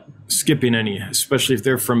I'm not skipping any, especially if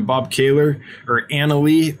they're from Bob Kaler or Anna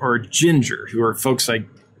Lee or Ginger, who are folks I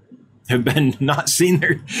have been not seeing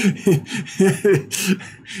their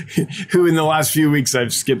who in the last few weeks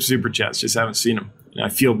I've skipped super chats, just haven't seen them. And I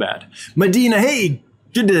feel bad. Medina, hey,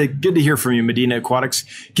 good to hear from you, Medina Aquatics.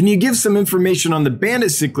 Can you give some information on the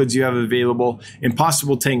bandit cichlids you have available and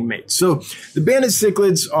possible tank mates? So the bandit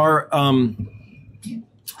cichlids are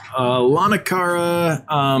Lanicara,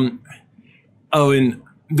 and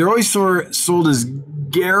they're always sold as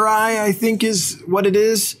Garai, I think is what it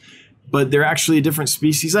is, but they're actually a different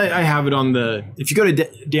species. I have it on if you go to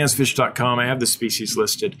dansfish.com, I have the species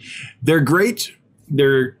listed. They're great.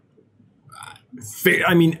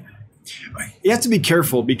 You have to be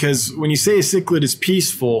careful because when you say a cichlid is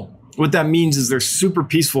peaceful, what that means is they're super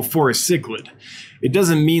peaceful for a cichlid. It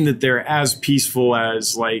doesn't mean that they're as peaceful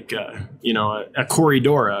as like, a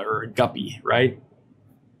Corydora or a guppy, right?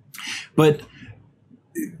 But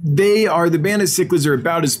the banded cichlids are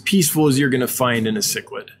about as peaceful as you're going to find in a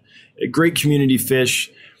cichlid. A great community fish.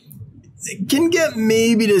 It can get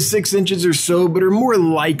maybe to 6 inches or so, but are more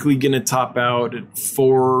likely going to top out at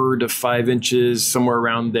 4 to 5 inches, somewhere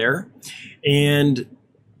around there. And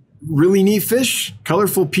really neat fish,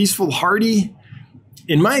 colorful, peaceful, hardy.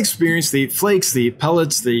 In my experience, they eat flakes, they eat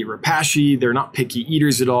pellets, they eat rapashi. They're not picky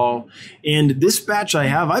eaters at all. And this batch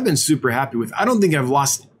I've been super happy with. I don't think I've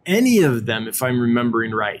lost any of them, if I'm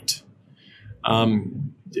remembering right.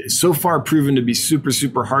 So far proven to be super,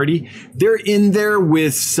 super hardy. They're in there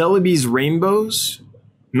with Celebes rainbows,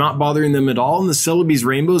 not bothering them at all. And the Celebes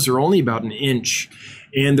rainbows are only about an inch.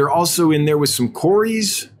 And they're also in there with some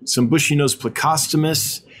cories, some bushy-nosed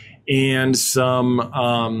plecostomus, and some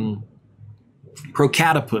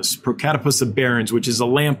Procatopus aberrans, which is a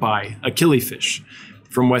lampi, a killifish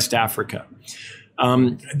from West Africa.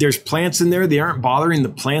 There's plants in there. They aren't bothering the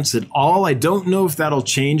plants at all. I don't know if that'll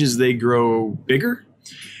change as they grow bigger.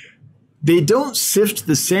 They don't sift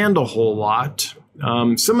the sand a whole lot.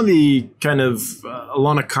 Some of the kind of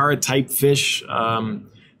Lanicara type fish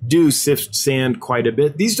do sift sand quite a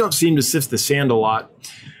bit. These don't seem to sift the sand a lot.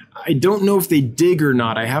 I don't know if they dig or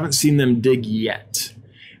not. I haven't seen them dig yet.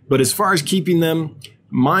 But as far as keeping them,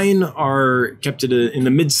 mine are kept in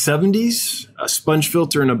the mid-70s, a sponge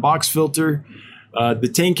filter and a box filter.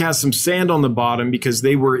 The tank has some sand on the bottom because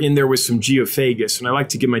they were in there with some geophagus, and I like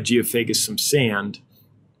to give my geophagus some sand.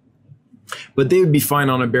 But they would be fine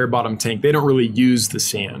on a bare bottom tank. They don't really use the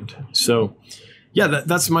sand. So yeah,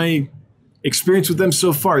 that's my experience with them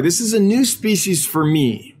so far. This is a new species for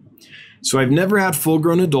me. So I've never had full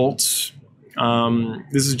grown adults.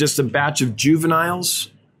 This is just a batch of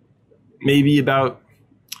juveniles, maybe about,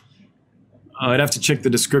 I'd have to check the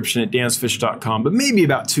description at dansfish.com, but maybe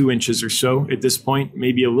about 2 inches or so at this point,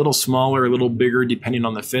 maybe a little smaller, a little bigger, depending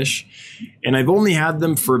on the fish. And I've only had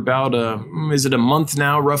them for about a month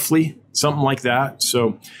now, roughly, something like that.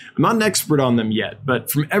 So I'm not an expert on them yet,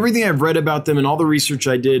 but from everything I've read about them and all the research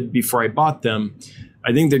I did before I bought them,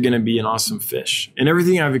 I think they're going to be an awesome fish. And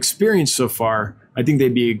everything I've experienced so far, I think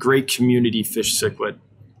they'd be a great community fish cichlid.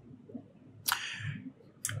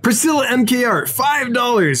 Priscilla MKR,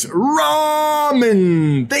 $5.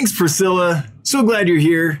 Ramen. Thanks, Priscilla. So glad you're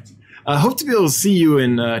here. Hope to be able to see you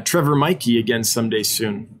and Trevor Mikey again someday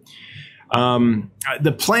soon.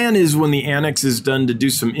 The plan is when the annex is done to do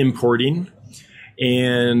some importing.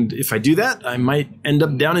 And if I do that, I might end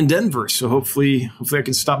up down in Denver. So hopefully I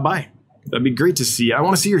can stop by. That'd be great to see. I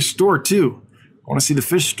want to see your store too. I want to see the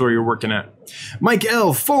fish store you're working at. Mike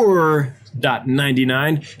L,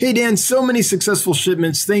 $4.99. Hey, Dan, so many successful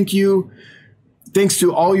shipments. Thank you. Thanks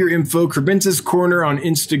to all your info. Crebensis Corner on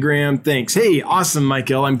Instagram. Thanks. Hey, awesome,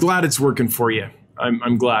 Mike L. I'm glad it's working for you.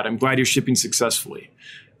 I'm glad. I'm glad you're shipping successfully.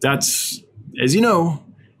 That's, as you know,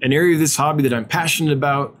 an area of this hobby that I'm passionate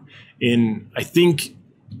about, and I think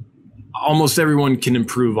almost everyone can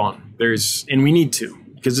improve on. And we need to,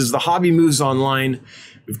 because as the hobby moves online,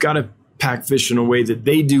 we've got to pack fish in a way that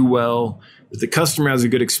they do well, that the customer has a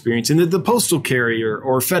good experience, and that the postal carrier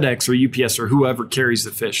or FedEx or UPS or whoever carries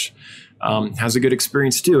the fish has a good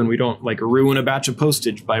experience too. And we don't ruin a batch of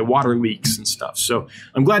postage by water leaks and stuff. So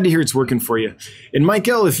I'm glad to hear it's working for you. And Mike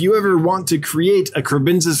L, if you ever want to create a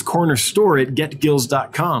Crebensis Corner store at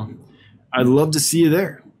getgills.com, I'd love to see you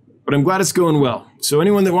there. But I'm glad it's going well. So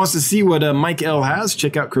anyone that wants to see what Mike L has,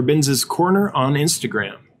 check out Crebensis Corner on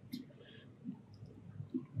Instagram.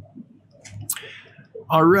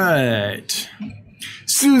 All right.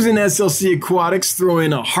 Susan SLC Aquatics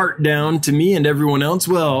throwing a heart down to me and everyone else.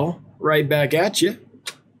 Well, right back at you.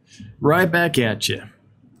 Right back at you.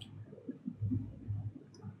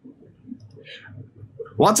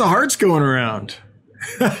 Lots of hearts going around.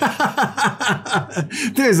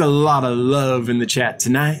 There's a lot of love in the chat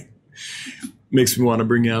tonight. Makes me want to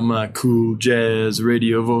bring out my cool jazz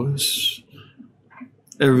radio voice.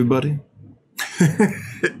 Everybody.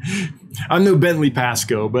 I'm no Bentley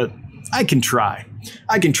Pasco, but I can try.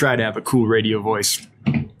 I can try to have a cool radio voice.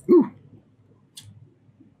 Ooh.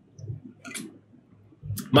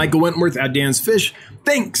 Michael Wentworth at Dan's Fish.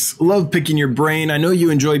 Thanks. Love picking your brain. I know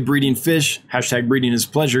you enjoy breeding fish. Hashtag breeding is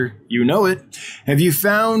pleasure. You know it. Have you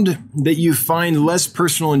found that you find less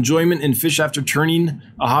personal enjoyment in fish after turning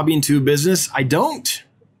a hobby into a business? I don't.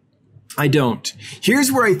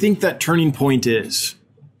 Here's where I think that turning point is.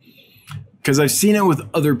 Because I've seen it with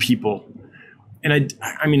other people. And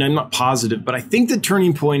I mean, I'm not positive, but I think the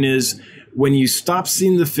turning point is when you stop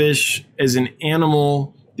seeing the fish as an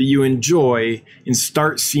animal that you enjoy and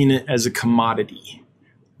start seeing it as a commodity.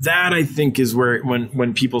 That, I think, is where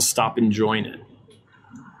when people stop enjoying it.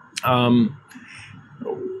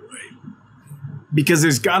 Because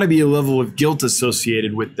there's got to be a level of guilt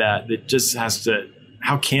associated with that just has to,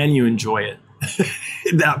 how can you enjoy it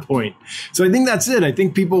at that point? So I think that's it. I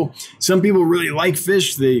think some people really like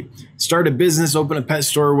fish. They start a business, open a pet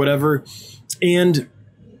store or whatever, and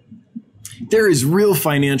there is real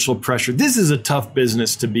financial pressure. This is a tough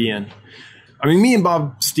business to be in. I mean, me and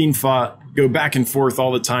Bob Steenfott go back and forth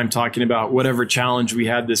all the time talking about whatever challenge we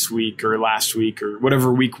had this week or last week or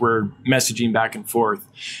whatever week we're messaging back and forth.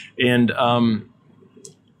 And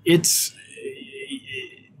it's,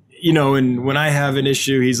 you know, and when I have an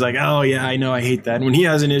issue, he's like, oh yeah, I know, I hate that. And when he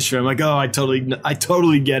has an issue, I'm like, oh, I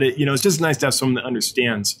totally get it. You know, it's just nice to have someone that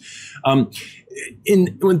understands. When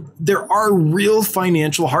there are real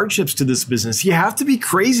financial hardships to this business, you have to be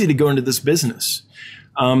crazy to go into this business.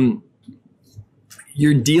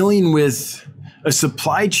 You're dealing with a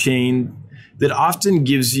supply chain that often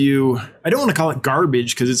gives you, I don't want to call it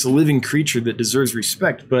garbage because it's a living creature that deserves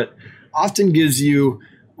respect, but often gives you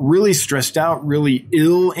really stressed out, really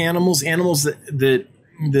ill animals that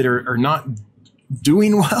are not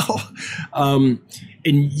doing well. And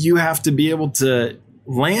you have to be able to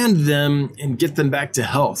land them and get them back to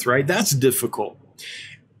health, right? That's difficult.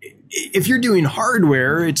 If you're doing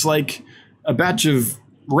hardware, it's like a batch of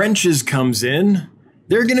wrenches comes in,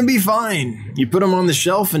 they're going to be fine. You put them on the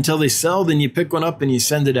shelf until they sell, then you pick one up and you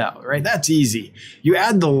send it out, right? That's easy. You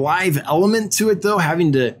add the live element to it though,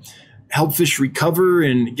 having to help fish recover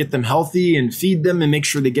and get them healthy and feed them and make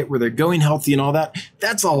sure they get where they're going healthy and all that.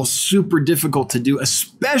 That's all super difficult to do,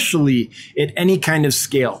 especially at any kind of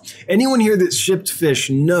scale. Anyone here that's shipped fish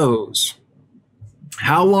knows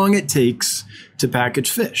how long it takes to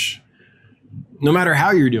package fish. No matter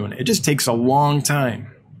how you're doing it, it just takes a long time.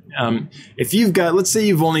 If you've got, let's say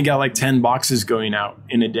you've only got like 10 boxes going out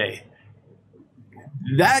in a day,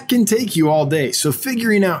 that can take you all day. So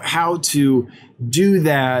figuring out how to do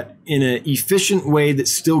that in an efficient way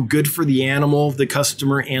that's still good for the animal, the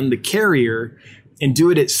customer, and the carrier, and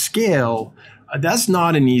do it at scale, that's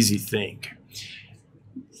not an easy thing.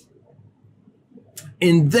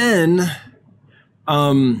 And then,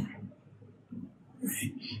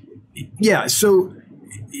 so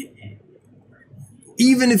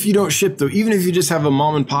even if you don't ship though, even if you just have a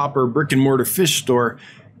mom and pop or brick and mortar fish store,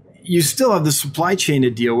 you still have the supply chain to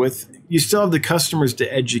deal with. You still have the customers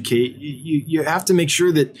to educate. You have to make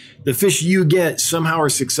sure that the fish you get somehow are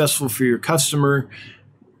successful for your customer.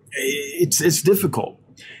 It's difficult.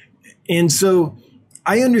 And so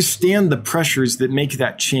I understand the pressures that make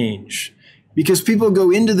that change because people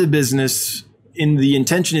go into the business and the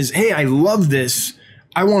intention is, hey, I love this.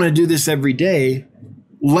 I want to do this every day.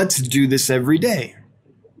 Let's do this every day.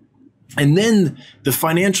 And then the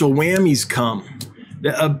financial whammies come.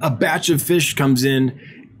 A batch of fish comes in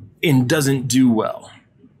and doesn't do well.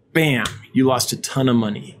 Bam, you lost a ton of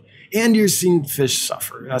money. And you're seeing fish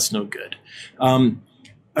suffer. That's no good. A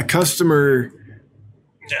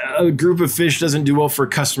group of fish doesn't do well for a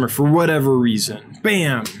customer for whatever reason.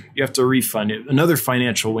 Bam, you have to refund it. Another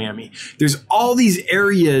financial whammy. There's all these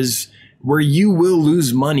areas where you will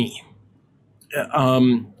lose money.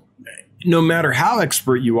 No matter how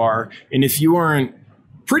expert you are, and if you aren't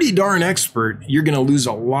pretty darn expert, you're going to lose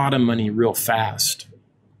a lot of money real fast.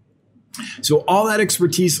 So all that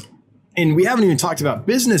expertise, and we haven't even talked about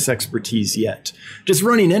business expertise yet. Just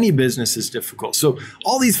running any business is difficult. So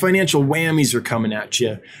all these financial whammies are coming at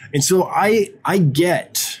you. And so I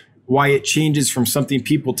get why it changes from something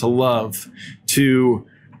people to love to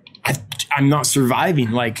I'm not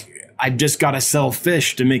surviving. Like I've just got to sell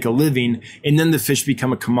fish to make a living. And then the fish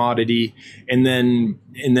become a commodity. And then,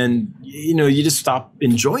 you just stop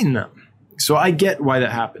enjoying them. So I get why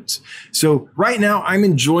that happens. So right now I'm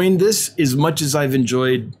enjoying this as much as I've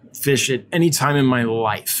enjoyed fish at any time in my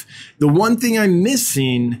life. The one thing I'm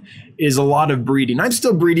missing is a lot of breeding. I'm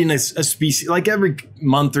still breeding a species. Like every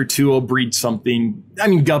month or two, I'll breed something. I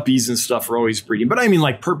mean, guppies and stuff are always breeding, but I mean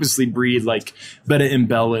like purposely breed like Betta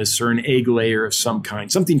embellis or an egg layer of some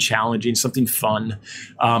kind, something challenging, something fun.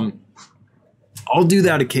 I'll do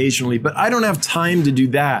that occasionally, but I don't have time to do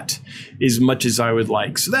that as much as I would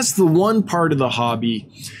like. So that's the one part of the hobby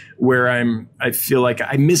where I feel like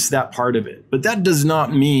I miss that part of it. But that does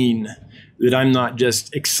not mean that I'm not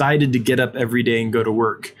just excited to get up every day and go to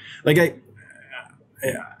work. Like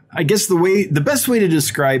I guess the best way to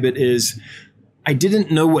describe it is I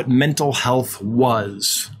didn't know what mental health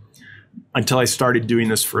was until I started doing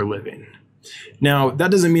this for a living. Now, that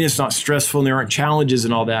doesn't mean it's not stressful and there aren't challenges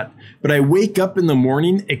and all that, but I wake up in the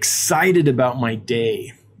morning excited about my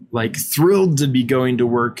day, like thrilled to be going to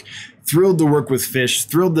work, thrilled to work with fish,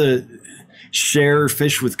 thrilled to share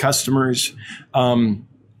fish with customers,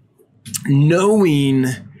 knowing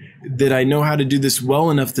that I know how to do this well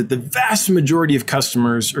enough that the vast majority of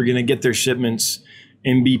customers are going to get their shipments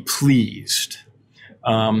and be pleased.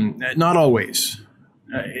 Not always.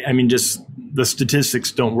 I mean, just the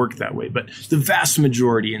statistics don't work that way, but the vast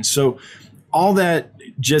majority. And so all that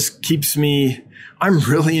just keeps me, I'm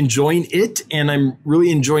really enjoying it and I'm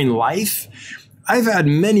really enjoying life. I've had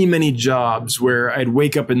many, many jobs where I'd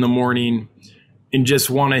wake up in the morning and just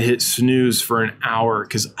want to hit snooze for an hour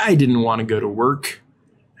because I didn't want to go to work.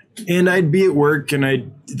 And I'd be at work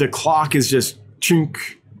and the clock is just chink.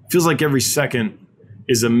 Feels like every second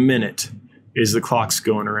is a minute as the clock's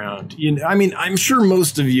going around. I mean, I'm sure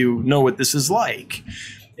most of you know what this is like.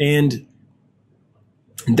 And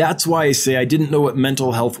that's why I say I didn't know what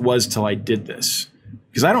mental health was till I did this,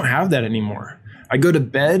 because I don't have that anymore. I go to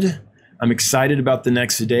bed, I'm excited about the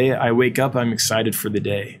next day. I wake up, I'm excited for the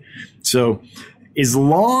day. So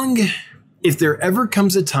if there ever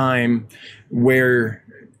comes a time where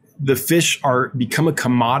the fish become a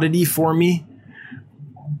commodity for me,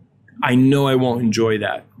 I know I won't enjoy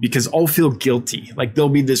that because I'll feel guilty. Like there'll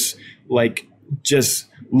be this like just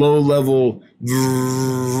low level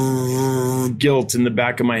guilt in the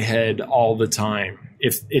back of my head all the time.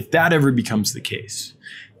 If that ever becomes the case,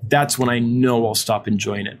 that's when I know I'll stop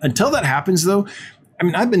enjoying it. Until that happens though, I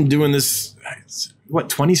mean, I've been doing this,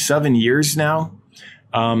 27 years now.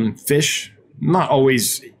 Fish, not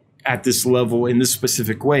always at this level in this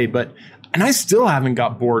specific way, and I still haven't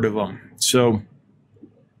got bored of them. So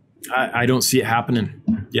I don't see it happening.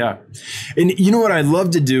 Yeah. And you know what I'd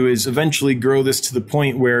love to do is eventually grow this to the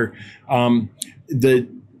point where the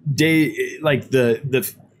day, like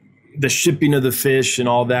the shipping of the fish and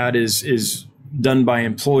all that is done by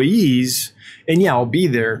employees. And yeah, I'll be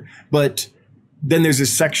there. But then there's a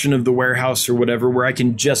section of the warehouse or whatever where I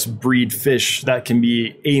can just breed fish. That can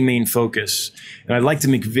be a main focus. And I'd like to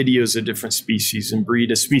make videos of different species and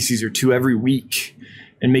breed a species or two every week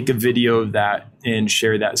and make a video of that and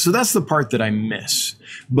share that. So that's the part that I miss.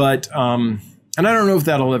 But, and I don't know if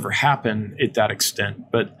that'll ever happen at that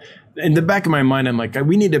extent, but in the back of my mind, I'm like,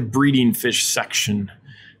 we need a breeding fish section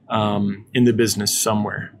in the business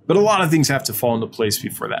somewhere. But a lot of things have to fall into place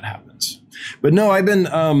before that happens. But no,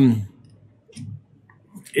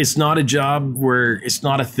 it's not a job it's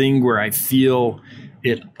not a thing where I feel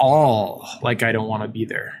at all like I don't want to be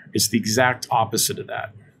there. It's the exact opposite of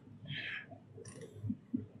that.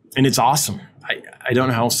 And it's awesome. I don't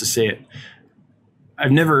know how else to say it.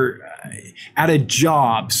 I've never, at a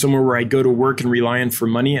job somewhere where I go to work and rely on for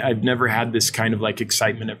money, I've never had this kind of like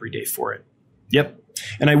excitement every day for it. Yep.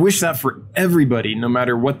 And I wish that for everybody, no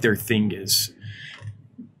matter what their thing is.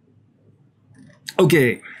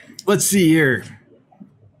 Okay, let's see here.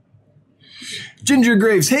 Ginger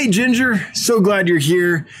Graves. Hey, Ginger. So glad you're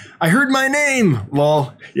here. I heard my name.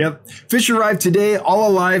 Lol. Yep. Fish arrived today, all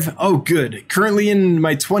alive. Oh, good. Currently in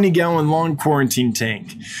my 20-gallon long quarantine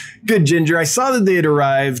tank. Good, Ginger. I saw that they had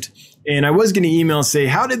arrived, and I was going to email and say,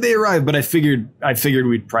 how did they arrive? But I figured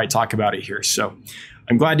we'd probably talk about it here. So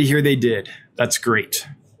I'm glad to hear they did. That's great.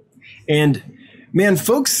 And man,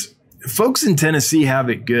 folks in Tennessee have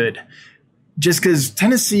it good. Just because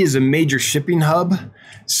Tennessee is a major shipping hub.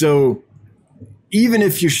 So even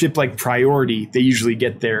if you ship like priority, they usually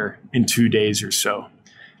get there in 2 days or so.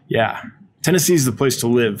 Yeah. Tennessee is the place to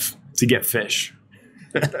live to get fish.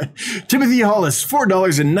 Timothy Hollis,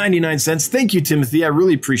 $4.99. Thank you, Timothy. I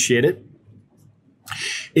really appreciate it.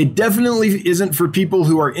 It definitely isn't for people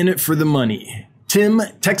who are in it for the money. Tim,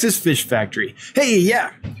 Texas Fish Factory. Hey,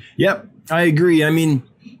 yeah. Yep, I agree. I mean,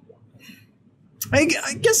 I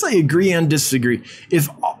guess I agree and disagree. If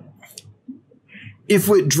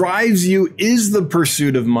what drives you is the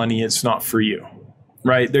pursuit of money, it's not for you,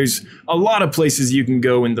 right? There's a lot of places you can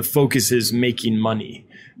go and the focus is making money.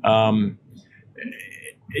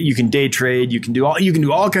 You can day trade. You can do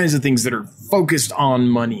all kinds of things that are focused on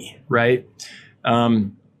money, right?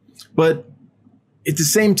 But at the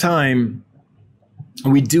same time,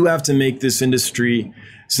 we do have to make this industry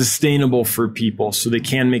sustainable for people so they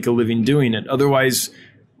can make a living doing it. Otherwise,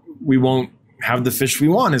 we won't have the fish we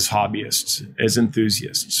want as hobbyists, as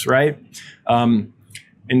enthusiasts, right?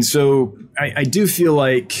 And so I do feel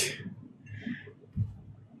like,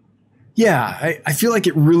 I feel like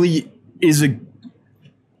it really is a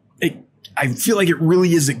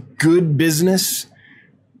good business,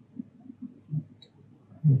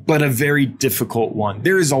 but a very difficult one.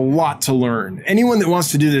 There is a lot to learn. Anyone that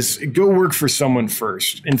wants to do this, go work for someone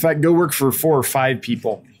first. In fact, go work for 4 or 5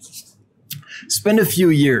 people. Spend a few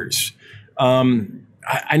years.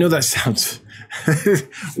 I know that sounds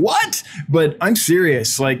what? But I'm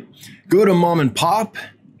serious. Like, go to mom and pop,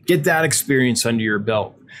 get that experience under your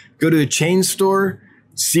belt. Go to a chain store,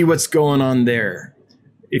 see what's going on there.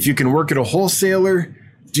 If you can work at a wholesaler,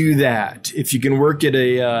 do that. If you can work at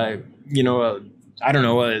a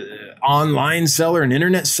online seller, an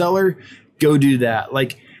internet seller, go do that.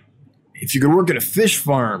 Like, if you could work at a fish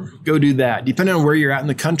farm, go do that, depending on where you're at in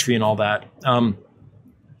the country and all that.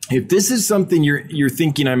 If this is something you're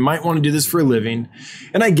thinking, I might want to do this for a living,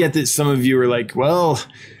 and I get that some of you are like, well,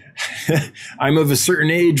 I'm of a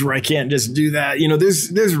certain age where I can't just do that.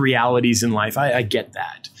 There's realities in life. I get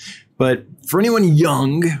that. But for anyone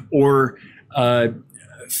young or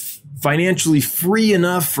financially free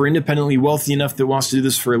enough or independently wealthy enough that wants to do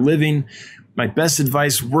this for a living, my best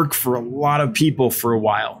advice, work for a lot of people for a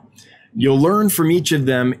while. You'll learn from each of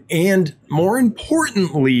them, and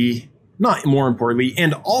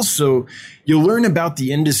and also you'll learn about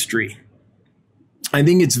the industry. I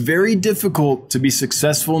think it's very difficult to be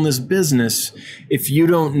successful in this business if you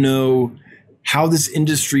don't know how this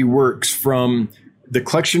industry works, from the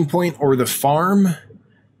collection point or the farm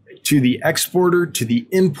to the exporter, to the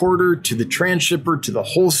importer, to the transshipper, to the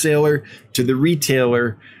wholesaler, to the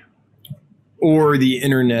retailer, or the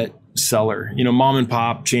internet seller, mom and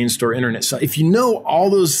pop, chain store, internet seller. If you know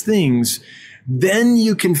all those things, then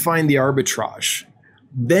you can find the arbitrage.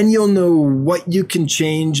 Then you'll know what you can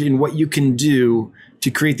change and what you can do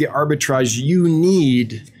to create the arbitrage you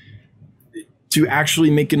need to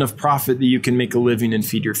actually make enough profit that you can make a living and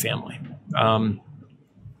feed your family.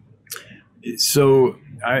 So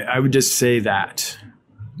I would just say that.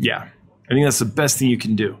 Yeah, I think that's the best thing you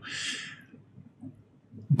can do.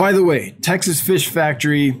 By the way, Texas Fish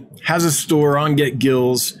Factory has a store on Get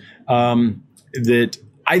Gills that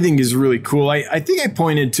I think is really cool. I think I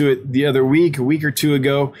pointed to it the other week, a week or two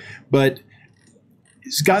ago, but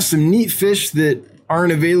it's got some neat fish that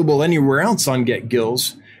aren't available anywhere else on Get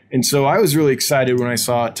Gills. And so I was really excited when I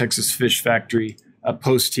saw Texas Fish Factory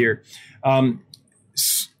post here.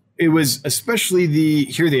 It was especially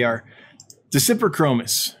here they are, the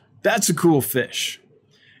Cyprichromis. That's a cool fish.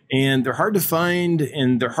 And they're hard to find,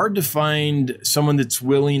 and they're hard to find someone that's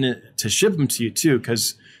willing to ship them to you too,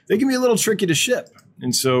 because they can be a little tricky to ship.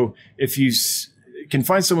 And so if you can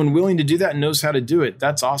find someone willing to do that and knows how to do it,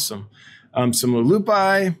 that's awesome. Some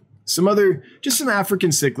Lulupi, some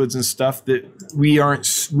African cichlids and stuff that we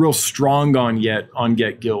aren't real strong on yet on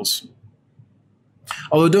Get Gills.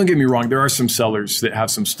 Although don't get me wrong, there are some sellers that have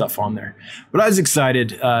some stuff on there. But I was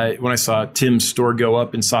excited when I saw Tim's store go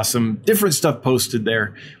up and saw some different stuff posted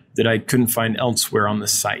there that I couldn't find elsewhere on the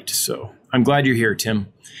site. So I'm glad you're here, Tim.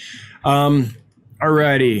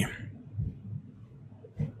 Alrighty.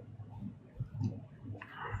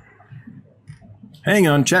 Hang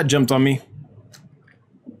on, chat jumped on me.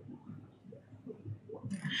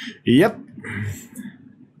 Yep.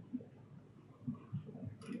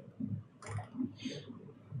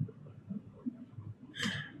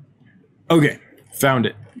 Okay, found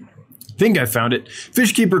it. Think I found it.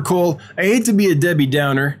 Fishkeeper Cole, I hate to be a Debbie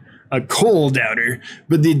Downer, a Cole Downer,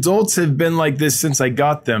 but the adults have been like this since I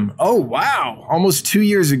got them. Oh, wow. Almost 2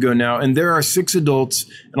 years ago now, and there are 6 adults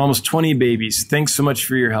and almost 20 babies. Thanks so much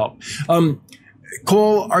for your help.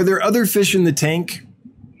 Cole, are there other fish in the tank?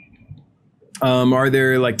 Are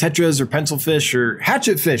there like tetras or pencil fish or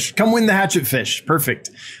hatchet fish? Come win the hatchet fish.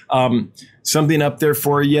 Perfect. Something up there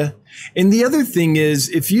for you. And the other thing is,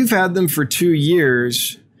 if you've had them for 2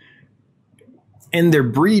 years and they're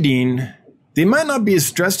breeding, they might not be as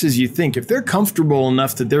stressed as you think. If they're comfortable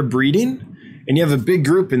enough that they're breeding and you have a big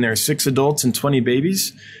group in there, 6 adults and 20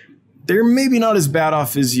 babies, they're maybe not as bad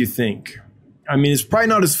off as you think. I mean, it's probably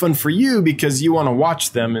not as fun for you because you want to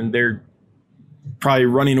watch them and they're probably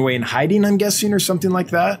running away and hiding, I'm guessing, or something like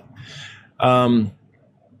that. Or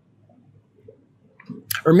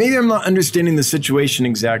maybe I'm not understanding the situation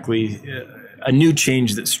exactly. A new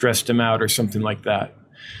change that stressed him out or something like that.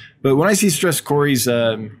 But when I see stressed Corys,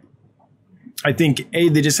 I think, A,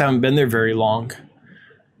 they just haven't been there very long.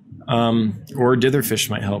 Or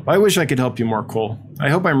ditherfish might help. I wish I could help you more, Cole. I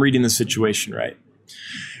hope I'm reading the situation right.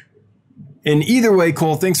 And either way,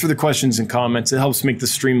 Cole, thanks for the questions and comments. It helps make the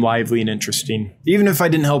stream lively and interesting. Even if I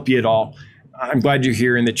didn't help you at all, I'm glad you're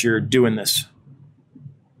here and that you're doing this.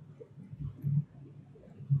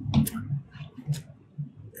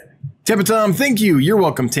 Tampa Tom, thank you. You're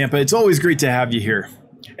welcome, Tampa. It's always great to have you here.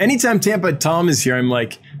 Anytime Tampa Tom is here, I'm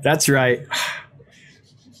like, that's right.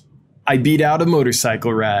 I beat out a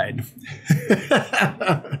motorcycle ride.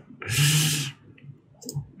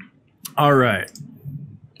 All right.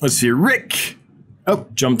 Let's see. Rick. Oh,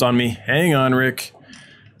 jumped on me. Hang on, Rick.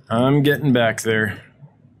 I'm getting back there.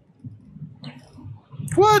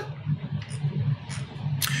 What?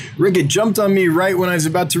 Rick, it jumped on me right when I was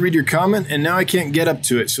about to read your comment, and now I can't get up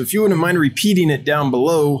to it. So if you wouldn't mind repeating it down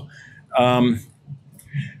below. In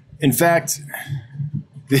fact,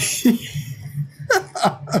 the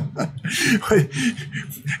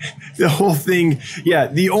whole thing, yeah,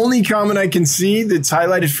 the only comment I can see that's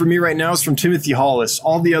highlighted for me right now is from Timothy Hollis.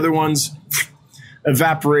 All the other ones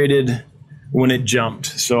evaporated when it jumped.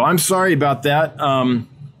 So I'm sorry about that.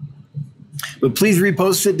 But please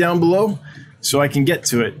repost it down below so I can get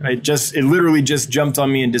to it. It literally just jumped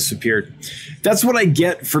on me and disappeared. That's what I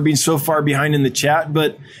get for being so far behind in the chat,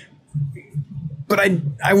 but I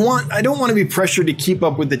don't want to be pressured to keep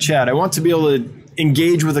up with the chat. I want to be able to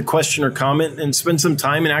engage with a question or comment and spend some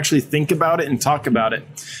time and actually think about it and talk about it.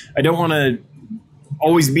 I don't want to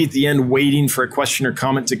always be at the end waiting for a question or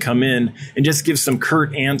comment to come in and just give some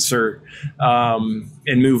curt answer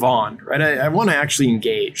and move on, right? I want to actually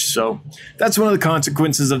engage. So that's one of the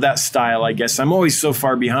consequences of that style, I guess. I'm always so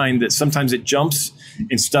far behind that sometimes it jumps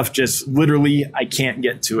and stuff just literally, I can't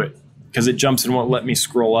get to it because it jumps and won't let me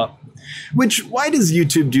scroll up. Why does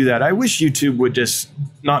YouTube do that? I wish YouTube would just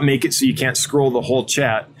not make it so you can't scroll the whole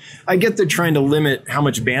chat. I get they're trying to limit how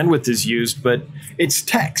much bandwidth is used, but it's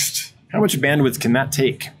text. How much bandwidth can that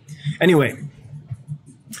take? Anyway,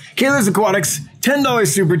 Kayla's Aquatics, $10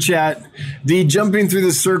 super chat. The jumping through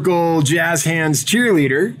the circle jazz hands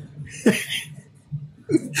cheerleader.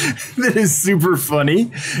 That is super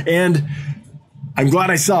funny. And I'm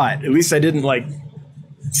glad I saw it. At least I didn't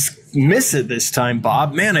miss it this time,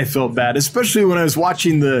 Bob. Man, I felt bad, especially when I was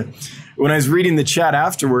reading the chat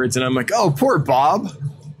afterwards, and I'm like, oh, poor Bob.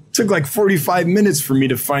 It took 45 minutes for me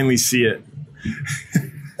to finally see it.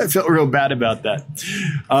 I felt real bad about that.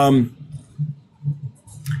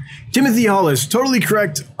 Timothy Hollis, totally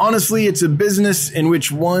correct. Honestly, it's a business in which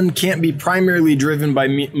one can't be primarily driven by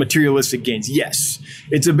materialistic gains. Yes,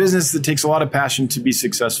 it's a business that takes a lot of passion to be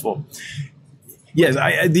successful. Yes,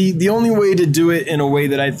 the only way to do it in a way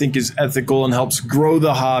that I think is ethical and helps grow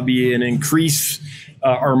the hobby and increase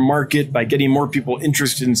our market by getting more people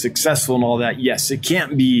interested and successful and all that, yes, it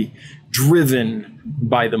can't be driven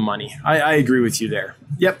by the money. I agree with you there.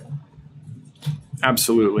 Yep,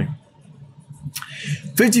 absolutely.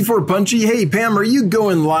 54 Punchy, hey, Pam, are you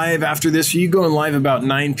going live after this? Are you going live about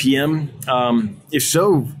 9 p.m.? If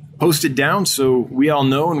so, post it down so we all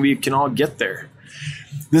know and we can all get there.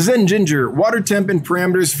 The Zen Ginger, water temp and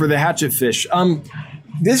parameters for the hatchet fish.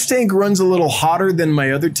 This tank runs a little hotter than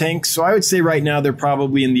my other tanks, so I would say right now they're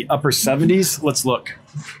probably in the upper 70s. Let's look.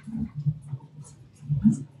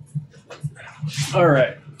 All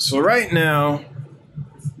right, so right now,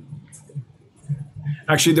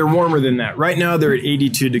 actually they're warmer than that. Right now they're at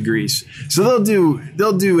 82 degrees. So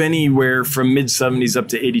they'll do anywhere from mid 70s up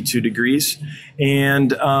to 82 degrees.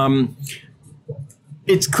 And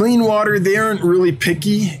it's clean water. They aren't really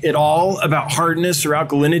picky at all about hardness or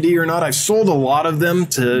alkalinity or not. I've sold a lot of them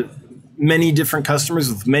to many different customers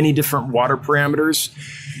with many different water parameters.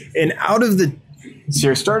 And out of the, see,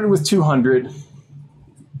 I started with 200.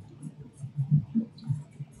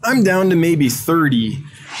 I'm down to maybe 30.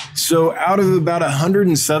 So out of about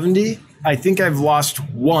 170, I think I've lost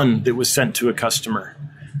one that was sent to a customer.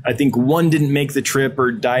 I think one didn't make the trip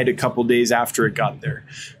or died a couple days after it got there.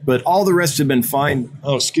 But all the rest have been fine.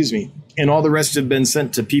 Oh, excuse me. And all the rest have been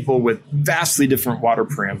sent to people with vastly different water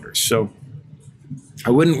parameters. So I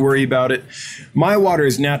wouldn't worry about it. My water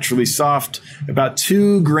is naturally soft, about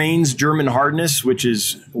 2 grains German hardness, which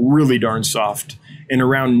is really darn soft, and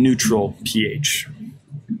around neutral pH.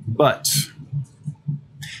 But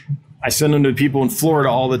I send them to people in Florida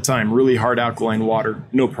all the time. Really hard alkaline water,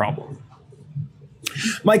 no problem.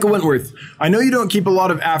 Michael Wentworth, I know you don't keep a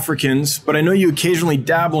lot of Africans, but I know you occasionally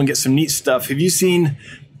dabble and get some neat stuff. Have you seen,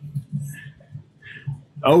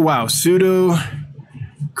 oh wow, Pseudo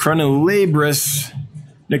Chronolabris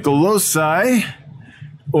nicolosi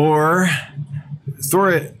or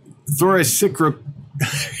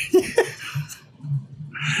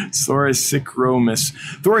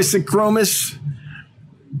Thoracicromus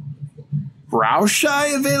Browshai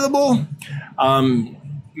available?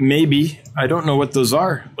 Maybe. I don't know what those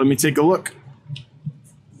are. Let me take a look.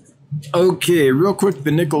 Okay, real quick, the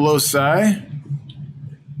nicolosi.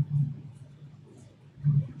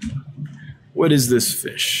 What is this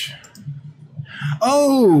fish?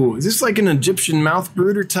 Oh, is this like an Egyptian mouth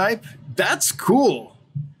brooder type? That's cool.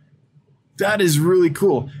 That is really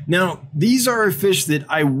cool. Now, these are a fish that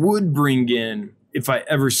I would bring in if I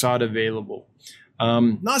ever saw it available.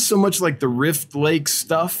 Not so much like the Rift Lake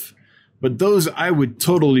stuff, but those I would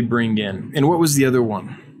totally bring in. And what was the other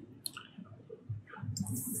one?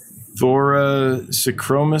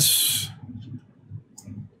 Thoracicromus.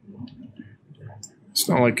 It's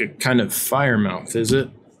not like a kind of fire mouth, is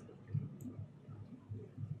it?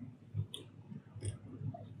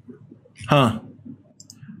 Huh.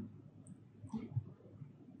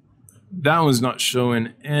 That one's not showing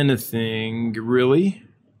anything, really.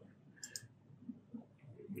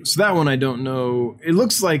 So that one I don't know. It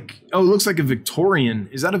looks like, oh, it looks like a Victorian.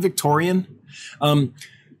 Is that a Victorian?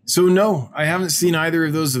 So no, I haven't seen either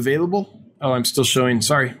of those available. Oh, I'm still showing,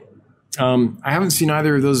 sorry. I haven't seen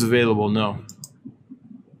either of those available, no.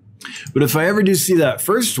 But if I ever do see that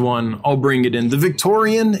first one, I'll bring it in. The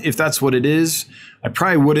Victorian, if that's what it is, I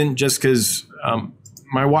probably wouldn't just because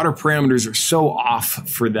my water parameters are so off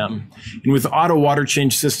for them. And with the auto water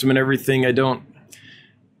change system and everything,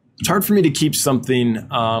 it's hard for me to keep something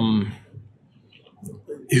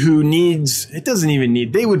who needs, it doesn't even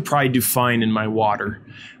need, they would probably do fine in my water,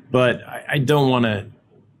 but I don't want to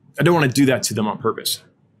do that to them on purpose.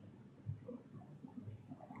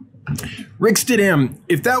 Rick Stidham,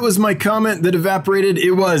 if that was my comment that evaporated,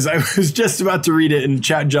 it was. I was just about to read it and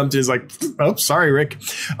chat jumped in. It's like, oh, sorry, Rick.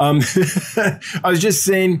 I was just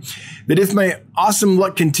saying that if my awesome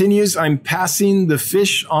luck continues, I'm passing the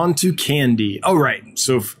fish on to Candy. Oh, right.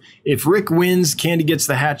 So if Rick wins, Candy gets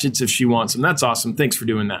the hatchets if she wants them. That's awesome. Thanks for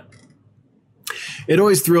doing that. It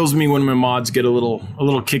always thrills me when my mods get a little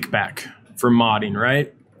kickback for modding,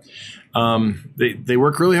 right? They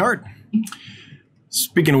work really hard.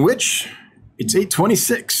 Speaking of which, it's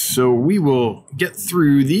 8:26, so we will get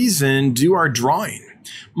through these and do our drawing.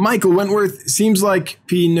 Michael Wentworth, seems like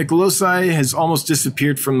P. nicolosi has almost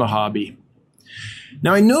disappeared from the hobby.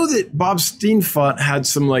 Now, I know that Bob Steenfont had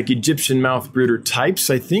some like Egyptian mouth brooder types,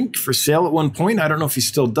 I think, for sale at one point. I don't know if he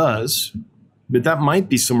still does, but that might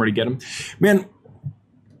be somewhere to get them. Man,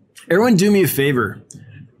 everyone do me a favor.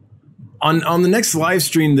 On the next live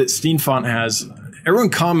stream that Steenfont has,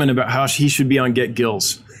 everyone comment about how he should be on Get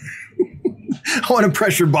Gills. I want to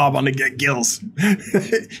pressure Bob on to Get Gills.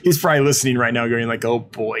 He's probably listening right now going like, oh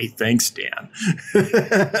boy, thanks, Dan.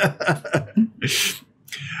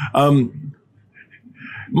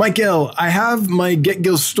 Mike L., I have my Get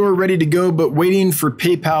Gills store ready to go, but waiting for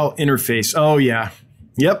PayPal interface. Oh, yeah.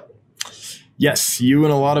 Yep. Yes, you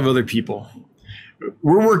and a lot of other people.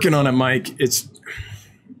 We're working on it, Mike.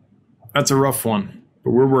 That's a rough one,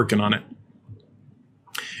 but we're working on it.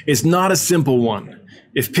 It's not a simple one.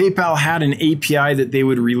 If PayPal had an API that they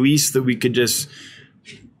would release that we could just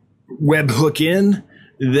webhook in,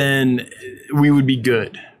 then we would be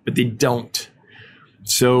good, but they don't.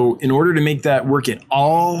 So in order to make that work at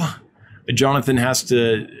all, Jonathan has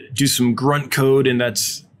to do some grunt code, and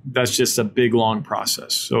that's just a big, long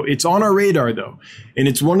process. So it's on our radar, though, and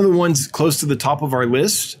it's one of the ones close to the top of our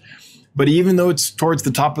list. But even though it's towards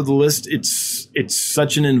the top of the list, it's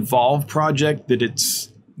such an involved project that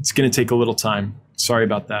it's going to take a little time. Sorry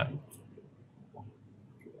about that.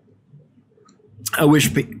 I wish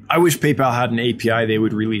PayPal had an API they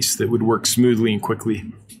would release that would work smoothly and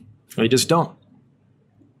quickly. They just don't.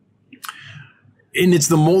 And it's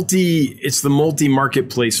the multi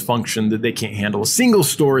marketplace function that they can't handle. A single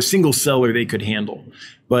store, a single seller they could handle,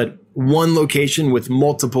 but one location with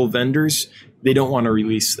multiple vendors, they don't want to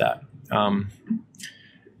release that.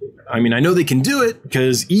 I mean, I know they can do it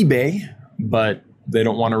because eBay, but they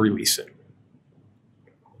don't want to release it.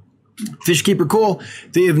 Fishkeeper Cole,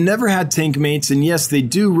 they have never had tank mates, and yes, they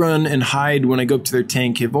do run and hide when I go up to their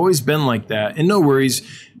tank. Have always been like that, and no worries,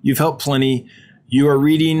 you've helped plenty. You are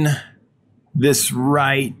reading this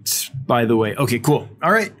right, by the way. Okay, cool.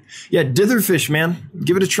 All right. Yeah, ditherfish, man.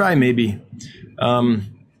 Give it a try, maybe.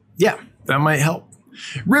 Yeah, that might help.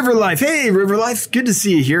 River Life. Hey, River Life. Good to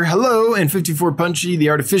see you here. Hello. And 54 Punchy. The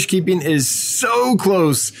Art of Fish Keeping is so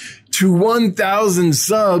close to 1,000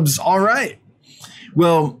 subs. All right.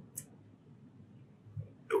 Well,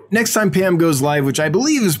 next time Pam goes live, which I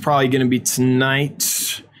believe is probably going to be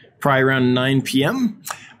tonight, probably around 9 p.m.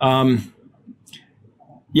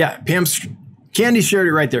 Yeah, Pam's Candy shared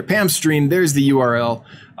it right there. Pam's stream. There's the URL.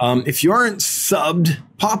 If you aren't subbed,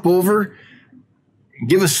 pop over.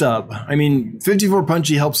 Give a sub. I mean, 54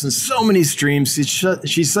 Punchy helps in so many streams.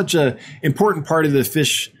 She's such an important part of the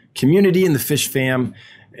fish community and the fish fam.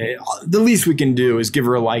 The least we can do is give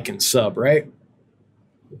her a like and sub, right?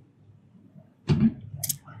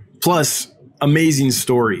 Plus, amazing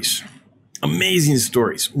stories. Amazing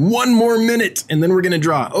stories. One more minute, and then we're going to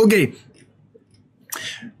draw. Okay.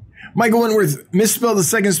 Michael Wentworth, misspelled the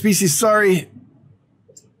second species. Sorry.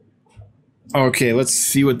 Okay, let's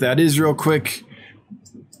see what that is real quick.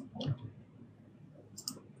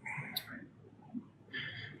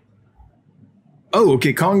 Oh,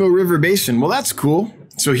 okay, Congo River Basin. Well, that's cool.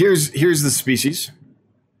 So here's the species.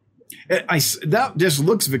 That just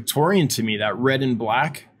looks Victorian to me, that red and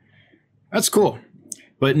black. That's cool.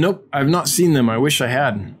 But nope, I've not seen them. I wish I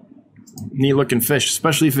had. Neat looking fish,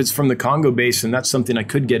 especially if it's from the Congo Basin. That's something I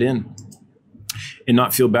could get in and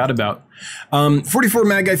not feel bad about. 44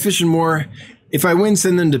 Mad Guy Fishing More. If I win,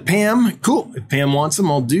 send them to Pam. Cool. If Pam wants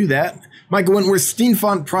them, I'll do that. Michael Wentworth,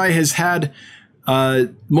 Steenfont Pry has had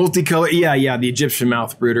multicolor. Yeah, the Egyptian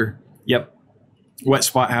mouth brooder. Yep. Wet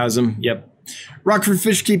Spot has them. Yep. Rockford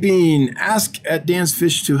Fish Keeping, ask at Dan's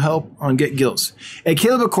Fish to help on Get Gills. At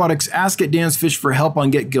Caleb Aquatics, ask at Dan's Fish for help on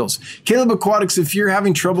Get Gills. Caleb Aquatics, if you're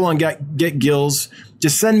having trouble on Get Gills,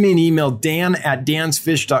 just send me an email,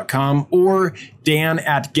 dan@dansfish.com or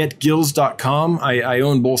dan@getgills.com. I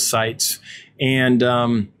own both sites. And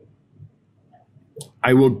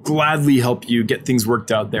I will gladly help you get things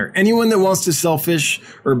worked out there. Anyone that wants to sell fish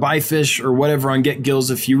or buy fish or whatever on Get Gills,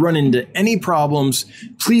 if you run into any problems,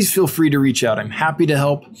 please feel free to reach out. I'm happy to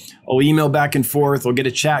help. I'll email back and forth. I'll get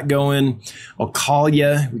a chat going. I'll call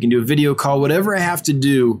you. We can do a video call. Whatever I have to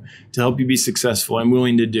do to help you be successful, I'm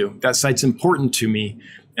willing to do. That site's important to me,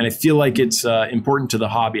 and I feel like it's important to the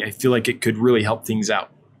hobby. I feel like it could really help things out.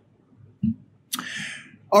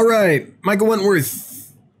 All right, Michael Wentworth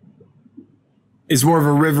is more of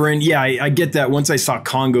a riverine. Yeah, I get that. Once I saw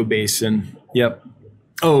Congo Basin. Yep.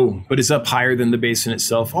 Oh, but it's up higher than the basin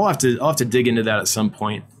itself. I'll have to dig into that at some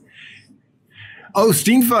point. Oh,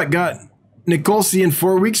 Steenfot got Nicolsian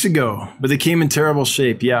 4 weeks ago, but they came in terrible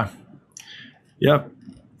shape. Yeah. Yep.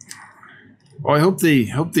 Well, I hope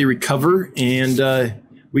they recover and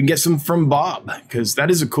we can get some from Bob, because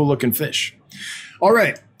that is a cool looking fish. All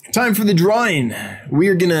right, time for the drawing. We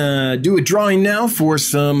are gonna do a drawing now for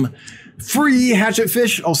some free hatchet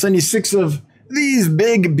fish. I'll send you 6 of these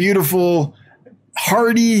big, beautiful,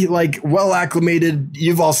 hardy, like well acclimated.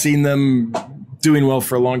 You've all seen them doing well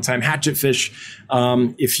for a long time. Hatchet fish.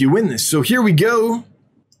 If you win this. So here we go.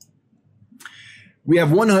 We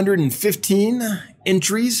have 115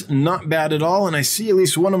 entries. Not bad at all. And I see at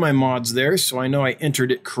least one of my mods there, so I know I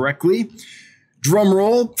entered it correctly. Drum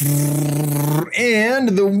roll. And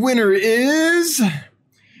the winner is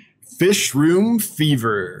Fish Room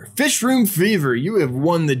Fever. Fish Room Fever, you have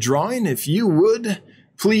won the drawing. If you would,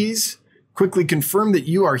 please quickly confirm that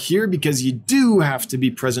you are here, because you do have to be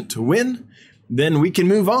present to win. Then we can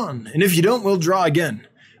move on. And if you don't, we'll draw again.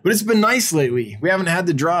 But it's been nice lately. We haven't had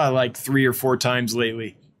to draw like 3 or 4 times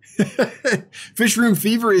lately. Fish Room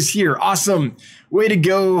Fever is here. Awesome. Way to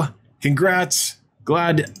go. Congrats.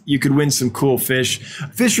 Glad you could win some cool fish.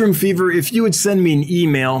 Fish Room Fever, if you would send me an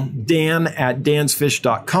email,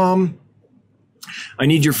 dan@dansfish.com. I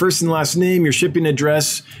need your first and last name, your shipping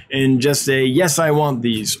address, and just say, yes, I want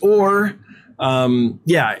these. Or,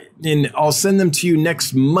 and I'll send them to you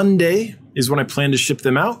next Monday is when I plan to ship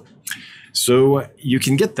them out. So you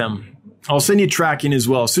can get them. I'll send you tracking as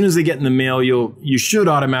well. As soon as they get in the mail, you should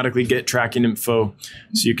automatically get tracking info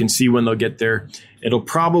so you can see when they'll get there. It'll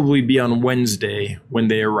probably be on Wednesday when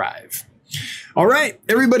they arrive. All right,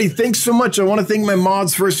 everybody, thanks so much. I want to thank my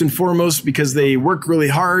mods first and foremost, because they work really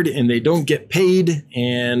hard and they don't get paid.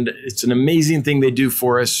 And it's an amazing thing they do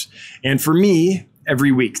for us and for me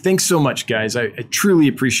every week. Thanks so much, guys. I truly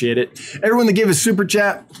appreciate it. Everyone that gave a super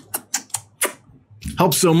chat,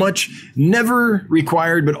 helps so much. Never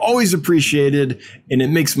required, but always appreciated. And it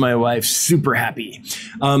makes my life super happy.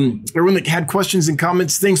 Everyone that had questions and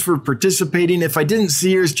comments, thanks for participating. If I didn't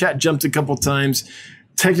see yours, chat jumped a couple times.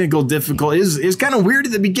 Technical difficulty is kind of weird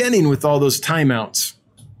at the beginning with all those timeouts.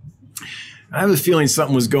 I have a feeling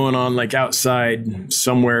something was going on like outside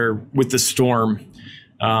somewhere with the storm.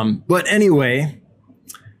 But anyway,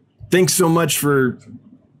 thanks so much for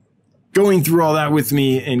going through all that with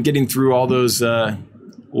me and getting through all those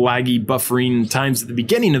laggy buffering times at the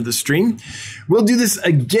beginning of the stream. We'll do this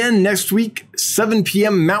again next week, 7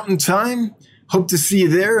 p.m. Mountain Time. Hope to see you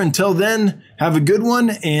there. Until then, have a good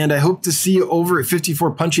one. And I hope to see you over at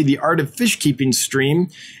 54 Punchy, the Art of Fish Keeping stream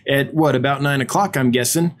at about 9 o'clock, I'm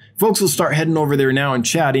guessing. Folks will start heading over there now and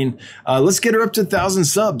chatting. Let's get her up to 1,000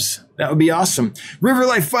 subs. That would be awesome. River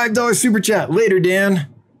Life, $5 super chat. Later, Dan.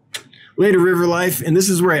 Later, River Life. And this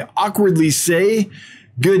is where I awkwardly say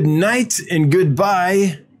good night and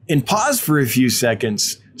goodbye and pause for a few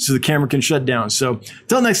seconds so the camera can shut down. So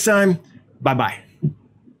till next time, bye-bye.